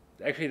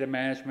actually the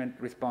management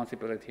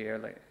responsibility here.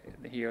 Like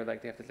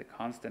they have this like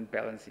constant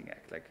balancing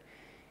act. Like,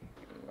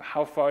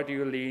 how far do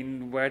you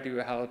lean? Where do you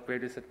help? Where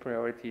do you set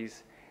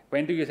priorities?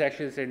 When do you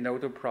actually say no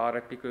to a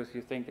product because you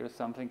think there's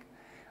something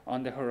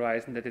on the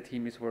horizon that the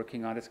team is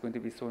working on that's going to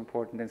be so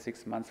important in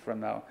 6 months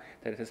from now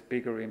that it has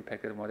bigger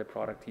impact than what the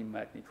product team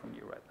might need from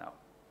you right now?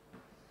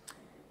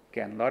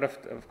 Again, a lot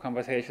of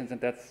conversations,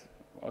 and that's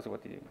also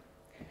what you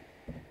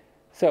do.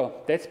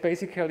 So that's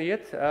basically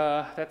it.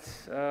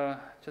 That's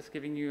just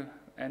giving you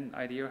an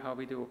idea how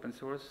we do open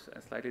source,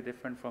 slightly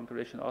different from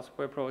traditional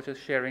OSPO approaches,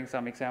 sharing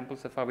some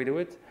examples of how we do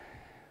it.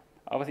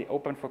 Obviously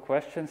open for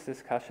questions,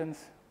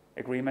 discussions,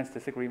 agreements,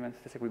 disagreements.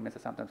 Disagreements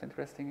are sometimes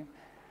interesting.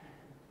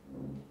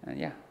 And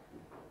yeah,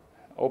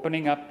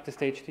 opening up the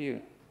stage to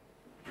you.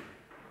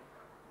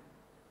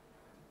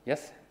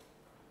 Yes?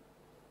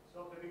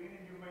 So at the beginning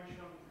you mentioned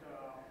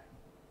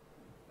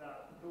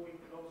that doing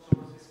closed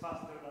source is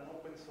faster than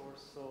open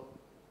source, so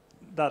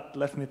that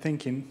left me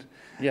thinking.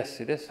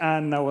 Yes, it is.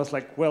 And I was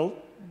like, well,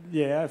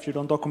 yeah, if you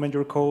don't document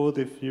your code,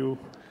 if you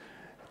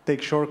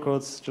take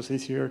shortcuts, it's just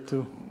easier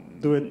to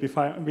do it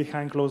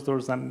behind closed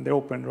doors than the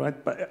open,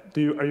 right? But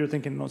are you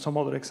thinking of some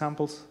other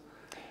examples?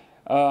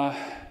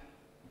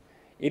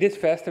 It is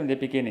faster in the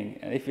beginning,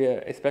 and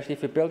especially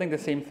if you're building the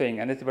same thing,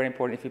 and it's very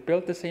important, if you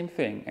build the same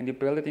thing and you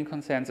build it in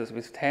consensus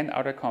with 10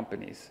 other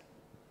companies,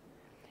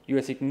 you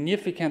are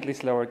significantly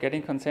slower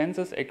getting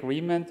consensus,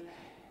 agreement,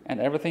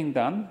 and everything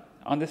done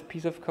on this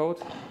piece of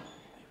code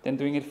than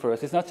doing it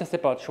first. It's not just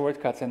about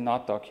shortcuts and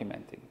not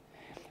documenting.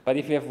 But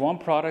if you have one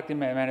product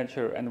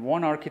manager and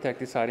one architect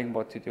deciding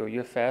what to do,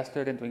 you're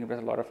faster than doing it with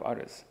a lot of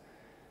others.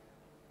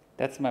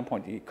 That's my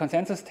point. The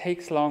consensus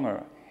takes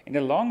longer. In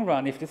the long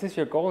run, if this is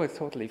your goal, it's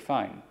totally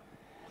fine.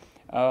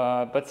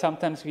 But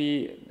sometimes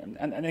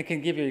and I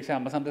can give you an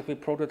example, sometimes we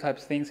prototype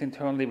things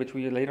internally which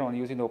we later on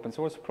use in the open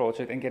source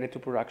project and get it to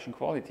production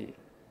quality.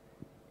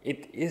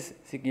 It is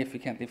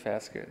significantly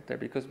faster there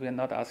because we are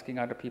not asking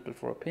other people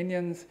for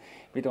opinions,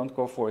 we don't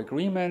go for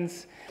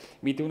agreements,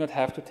 we do not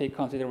have to take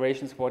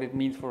considerations what it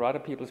means for other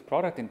people's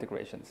product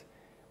integrations.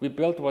 We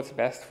build what's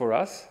best for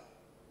us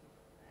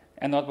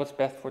and not what's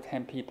best for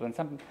 10 people. And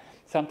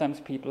sometimes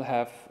people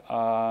have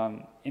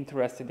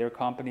interests in their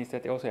companies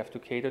that they also have to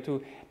cater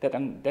to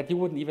that you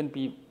wouldn't even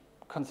be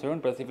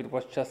concerned with if it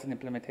was just an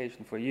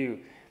implementation for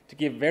you. To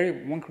give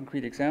one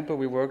concrete example,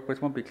 we worked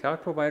with one big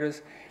cloud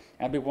providers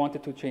and we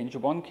wanted to change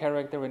one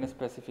character in a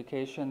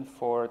specification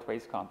for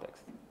trace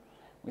context.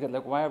 We said,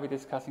 like, why are we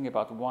discussing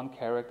about one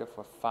character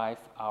for 5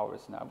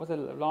 hours now? It was a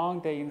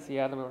long day in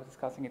Seattle, we were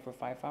discussing it for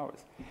 5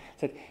 hours. I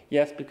said,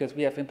 yes, because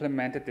we have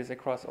implemented this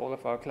across all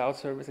of our cloud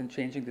service and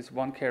changing this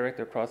one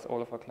character across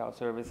all of our cloud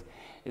service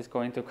is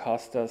going to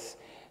cost us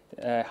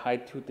a high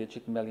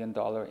two-digit $1 million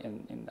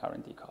in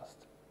R&D cost.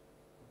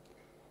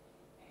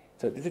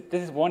 So this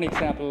is one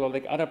example of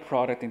like other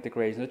product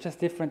integrations, just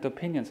different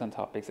opinions on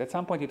topics. At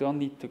some point you don't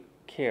need to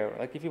care.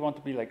 Like if you want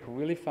to be like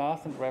really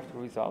fast and drive the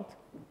result,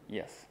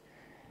 yes.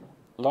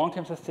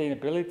 Long-term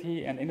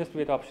sustainability and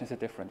industry adoption is a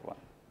different one.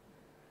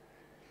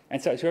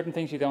 And so certain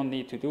things you don't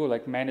need to do,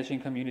 like managing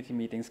community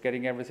meetings,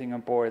 getting everything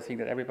on board, seeing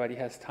that everybody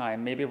has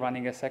time, maybe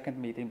running a second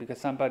meeting because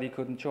somebody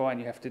couldn't join,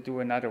 you have to do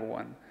another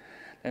one,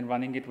 and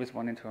running it with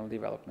one internal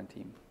development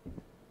team.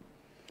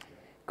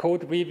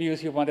 Code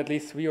reviews, you want at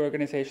least 3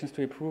 organizations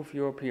to approve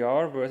your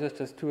PR versus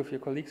just 2 of your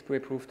colleagues to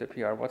approve the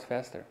PR. What's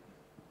faster?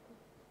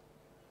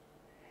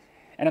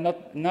 And I'm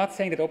not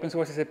saying that open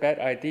source is a bad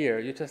idea.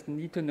 You just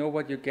need to know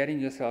what you're getting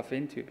yourself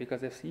into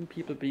because I've seen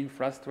people being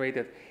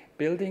frustrated.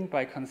 Building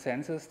by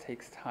consensus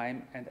takes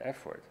time and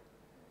effort.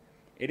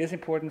 It is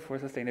important for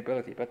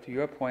sustainability, but to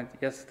your point,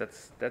 yes,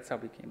 that's how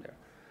we came there.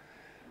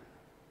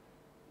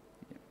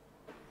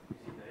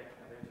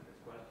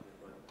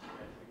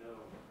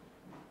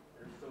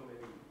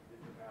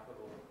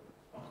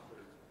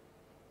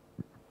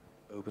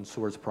 Open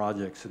source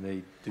projects and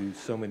they do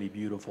so many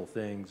beautiful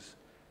things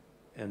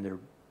and their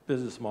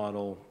business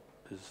model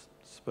is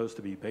supposed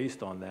to be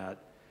based on that.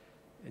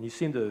 And you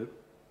seem to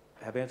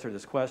have answered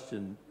this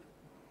question.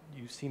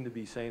 You seem to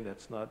be saying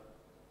that's not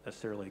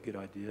necessarily a good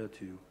idea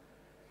to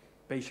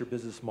base your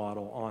business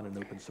model on an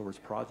open source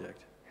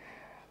project.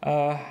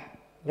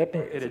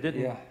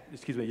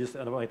 Excuse me, just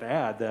I'd like to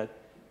add that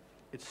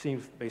it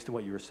seems based on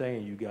what you were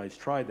saying, you guys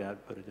tried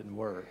that, but it didn't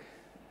work.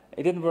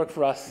 It didn't work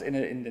for us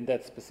in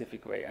that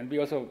specific way. And we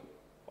also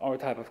are a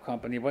type of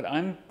company. What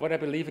I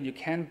believe in, you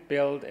can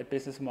build a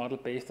business model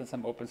based on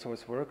some open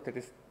source work that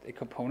is a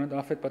component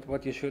of it, but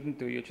what you shouldn't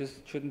do, you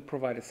just shouldn't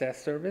provide a SaaS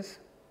service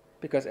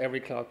because every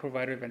cloud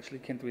provider eventually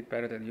can do it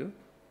better than you.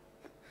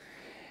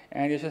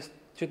 And you just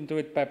shouldn't do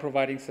it by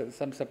providing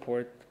some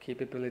support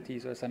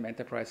capabilities or some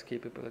enterprise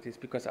capabilities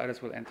because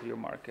others will enter your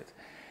market.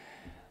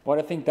 What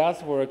I think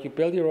does work, you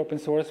build your open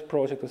source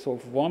project to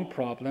solve one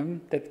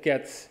problem that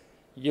gets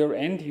your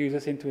end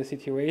users into a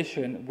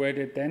situation where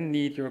they then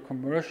need your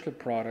commercial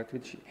product,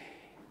 which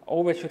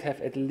always should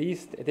have at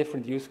least a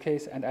different use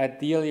case and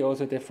ideally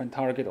also a different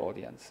target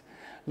audience.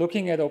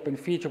 Looking at open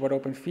feature, what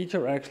open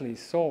feature actually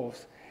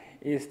solves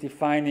is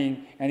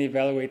defining and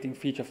evaluating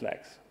feature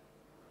flags.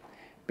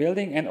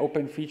 Building an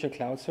open feature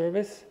cloud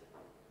service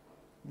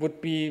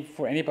would be,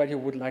 for anybody who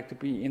would like to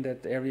be in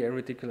that area, a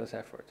ridiculous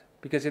effort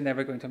because you're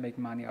never going to make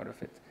money out of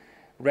it.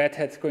 Red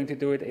Hat's going to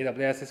do it,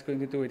 AWS is going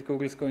to do it,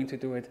 Google's going to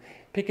do it.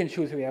 Pick and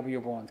choose whoever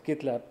you want.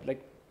 GitLab,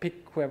 like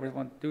pick whoever you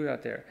want to do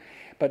that there.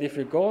 But if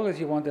your goal is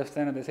you want to have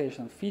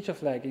standardization on feature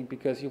flagging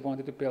because you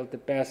wanted to build the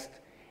best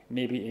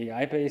maybe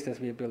AI-based, as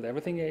we build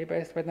everything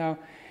AI-based right now,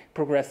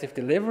 progressive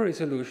delivery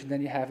solution,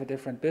 then you have a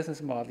different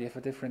business model, you have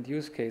a different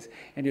use case,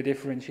 and your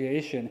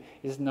differentiation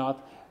is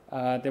not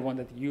the one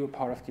that you are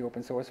part of the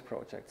open source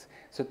projects.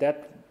 So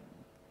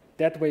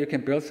that way you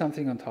can build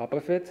something on top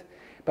of it,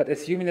 but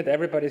assuming that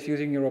everybody's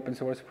using your open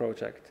source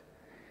project,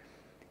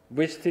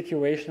 which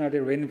situation are they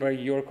in where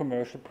your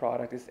commercial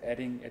product is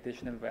adding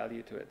additional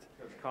value to it?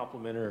 It's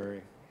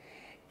complementary.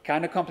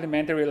 Kind of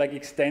complementary, like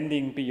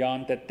extending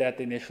beyond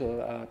that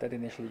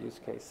initial use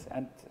case.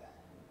 And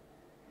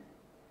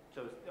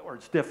so, or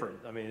it's different.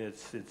 I mean,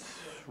 it's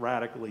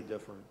radically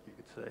different, you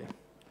could say,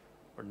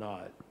 or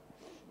not.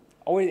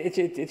 Oh,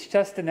 it's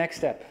just the next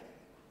step.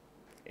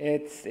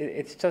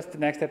 It's just the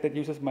next step that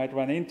users might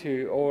run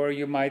into, or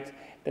you might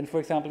then, for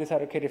example,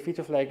 decide, okay, the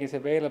feature flag is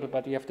available,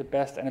 but you have the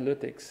best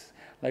analytics.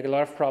 Like a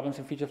lot of problems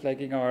in feature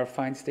flagging are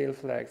find stale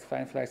flags,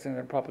 find flags that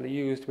are properly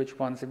used, which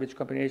ones and which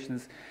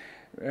combinations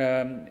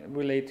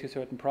relate to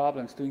certain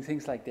problems, doing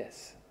things like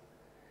this.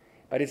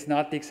 But it's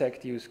not the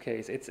exact use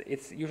case.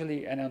 It's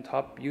usually an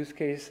on-top use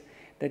case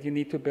that you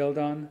need to build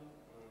on.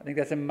 I think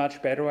that's a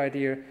much better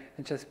idea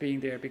than just being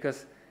there,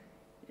 because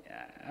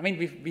I mean,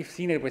 we've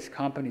seen it with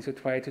companies who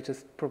try to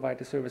just provide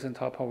the service on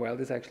top, how well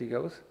this actually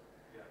goes.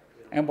 Yeah.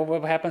 And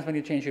what happens when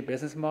you change your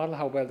business model?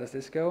 How well does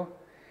this go?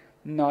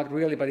 Not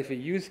really, but if a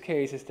use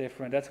case is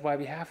different, that's why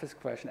we have this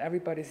question.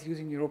 Everybody's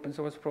using your open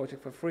source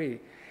project for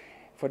free.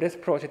 For this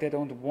project, they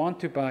don't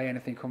want to buy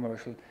anything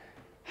commercial.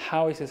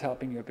 How is this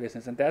helping your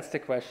business? And that's the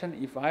question.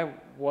 If I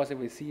was a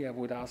VC, I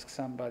would ask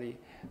somebody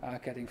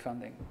getting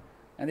funding.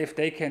 And if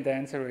they can't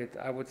answer it,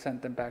 I would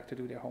send them back to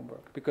do their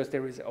homework, because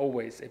there is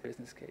always a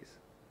business case.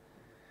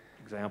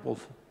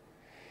 Examples?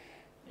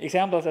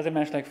 Examples, as I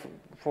mentioned, like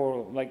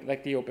for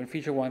the open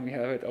feature one, we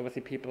have it,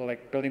 obviously people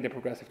like building the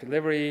progressive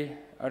delivery.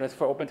 Or as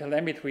for open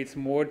telemetry, it's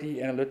more the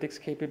analytics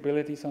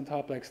capabilities on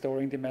top, like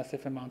storing the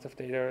massive amounts of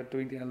data,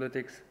 doing the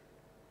analytics.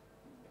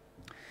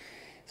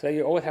 So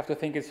you always have to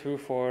think it through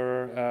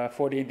for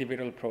the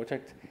individual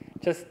project.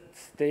 Just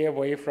stay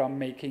away from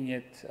making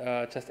it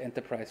just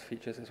enterprise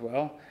features as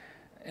well.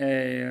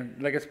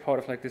 Like as part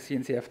of like the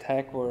CNCF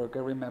tech work, I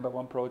remember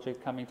one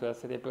project coming to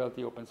us that they built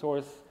the open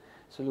source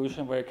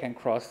solution where you can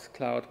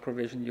cross-cloud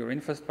provision your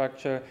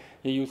infrastructure.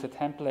 You use a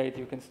template,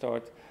 you can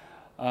start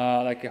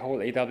like a whole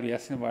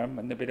AWS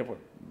environment,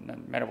 no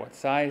matter what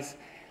size.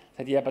 I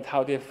said, yeah, but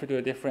how do you do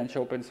a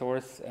differential open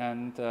source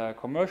and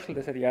commercial?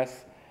 They said,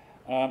 yes,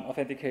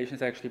 authentication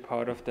is actually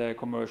part of the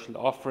commercial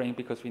offering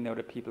because we know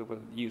that people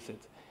will use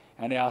it.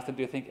 And I asked them,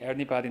 do you think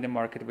anybody in the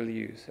market will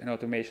use an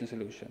automation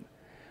solution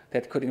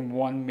that could in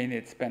 1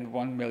 minute spend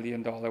 $1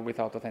 million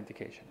without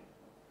authentication?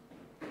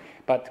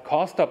 But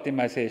cost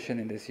optimization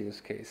in this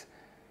use case,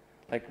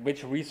 like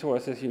which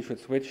resources you should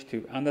switch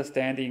to,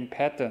 understanding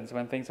patterns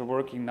when things are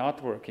working,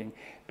 not working,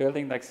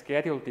 building like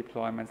scheduled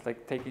deployments,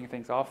 like taking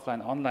things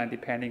offline, online,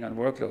 depending on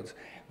workloads,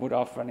 would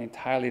offer an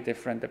entirely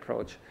different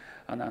approach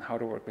on how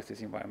to work with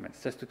these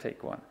environments, just to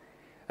take one.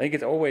 I think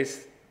it's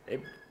always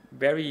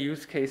very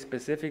use case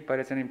specific, but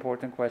it's an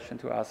important question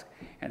to ask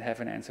and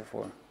have an answer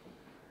for.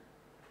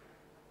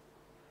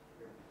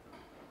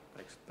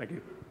 Thanks. Thank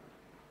you.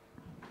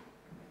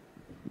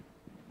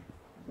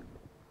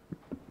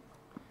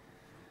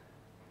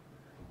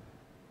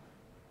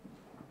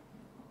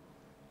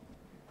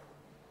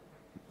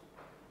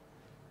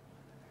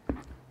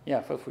 Yeah,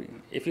 feel free.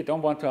 If you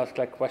don't want to ask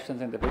like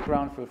questions in the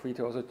background, feel free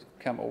to also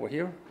come over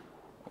here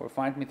or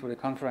find me through the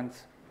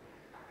conference,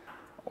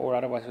 or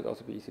otherwise it would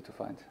also be easy to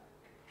find.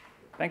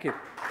 Thank you.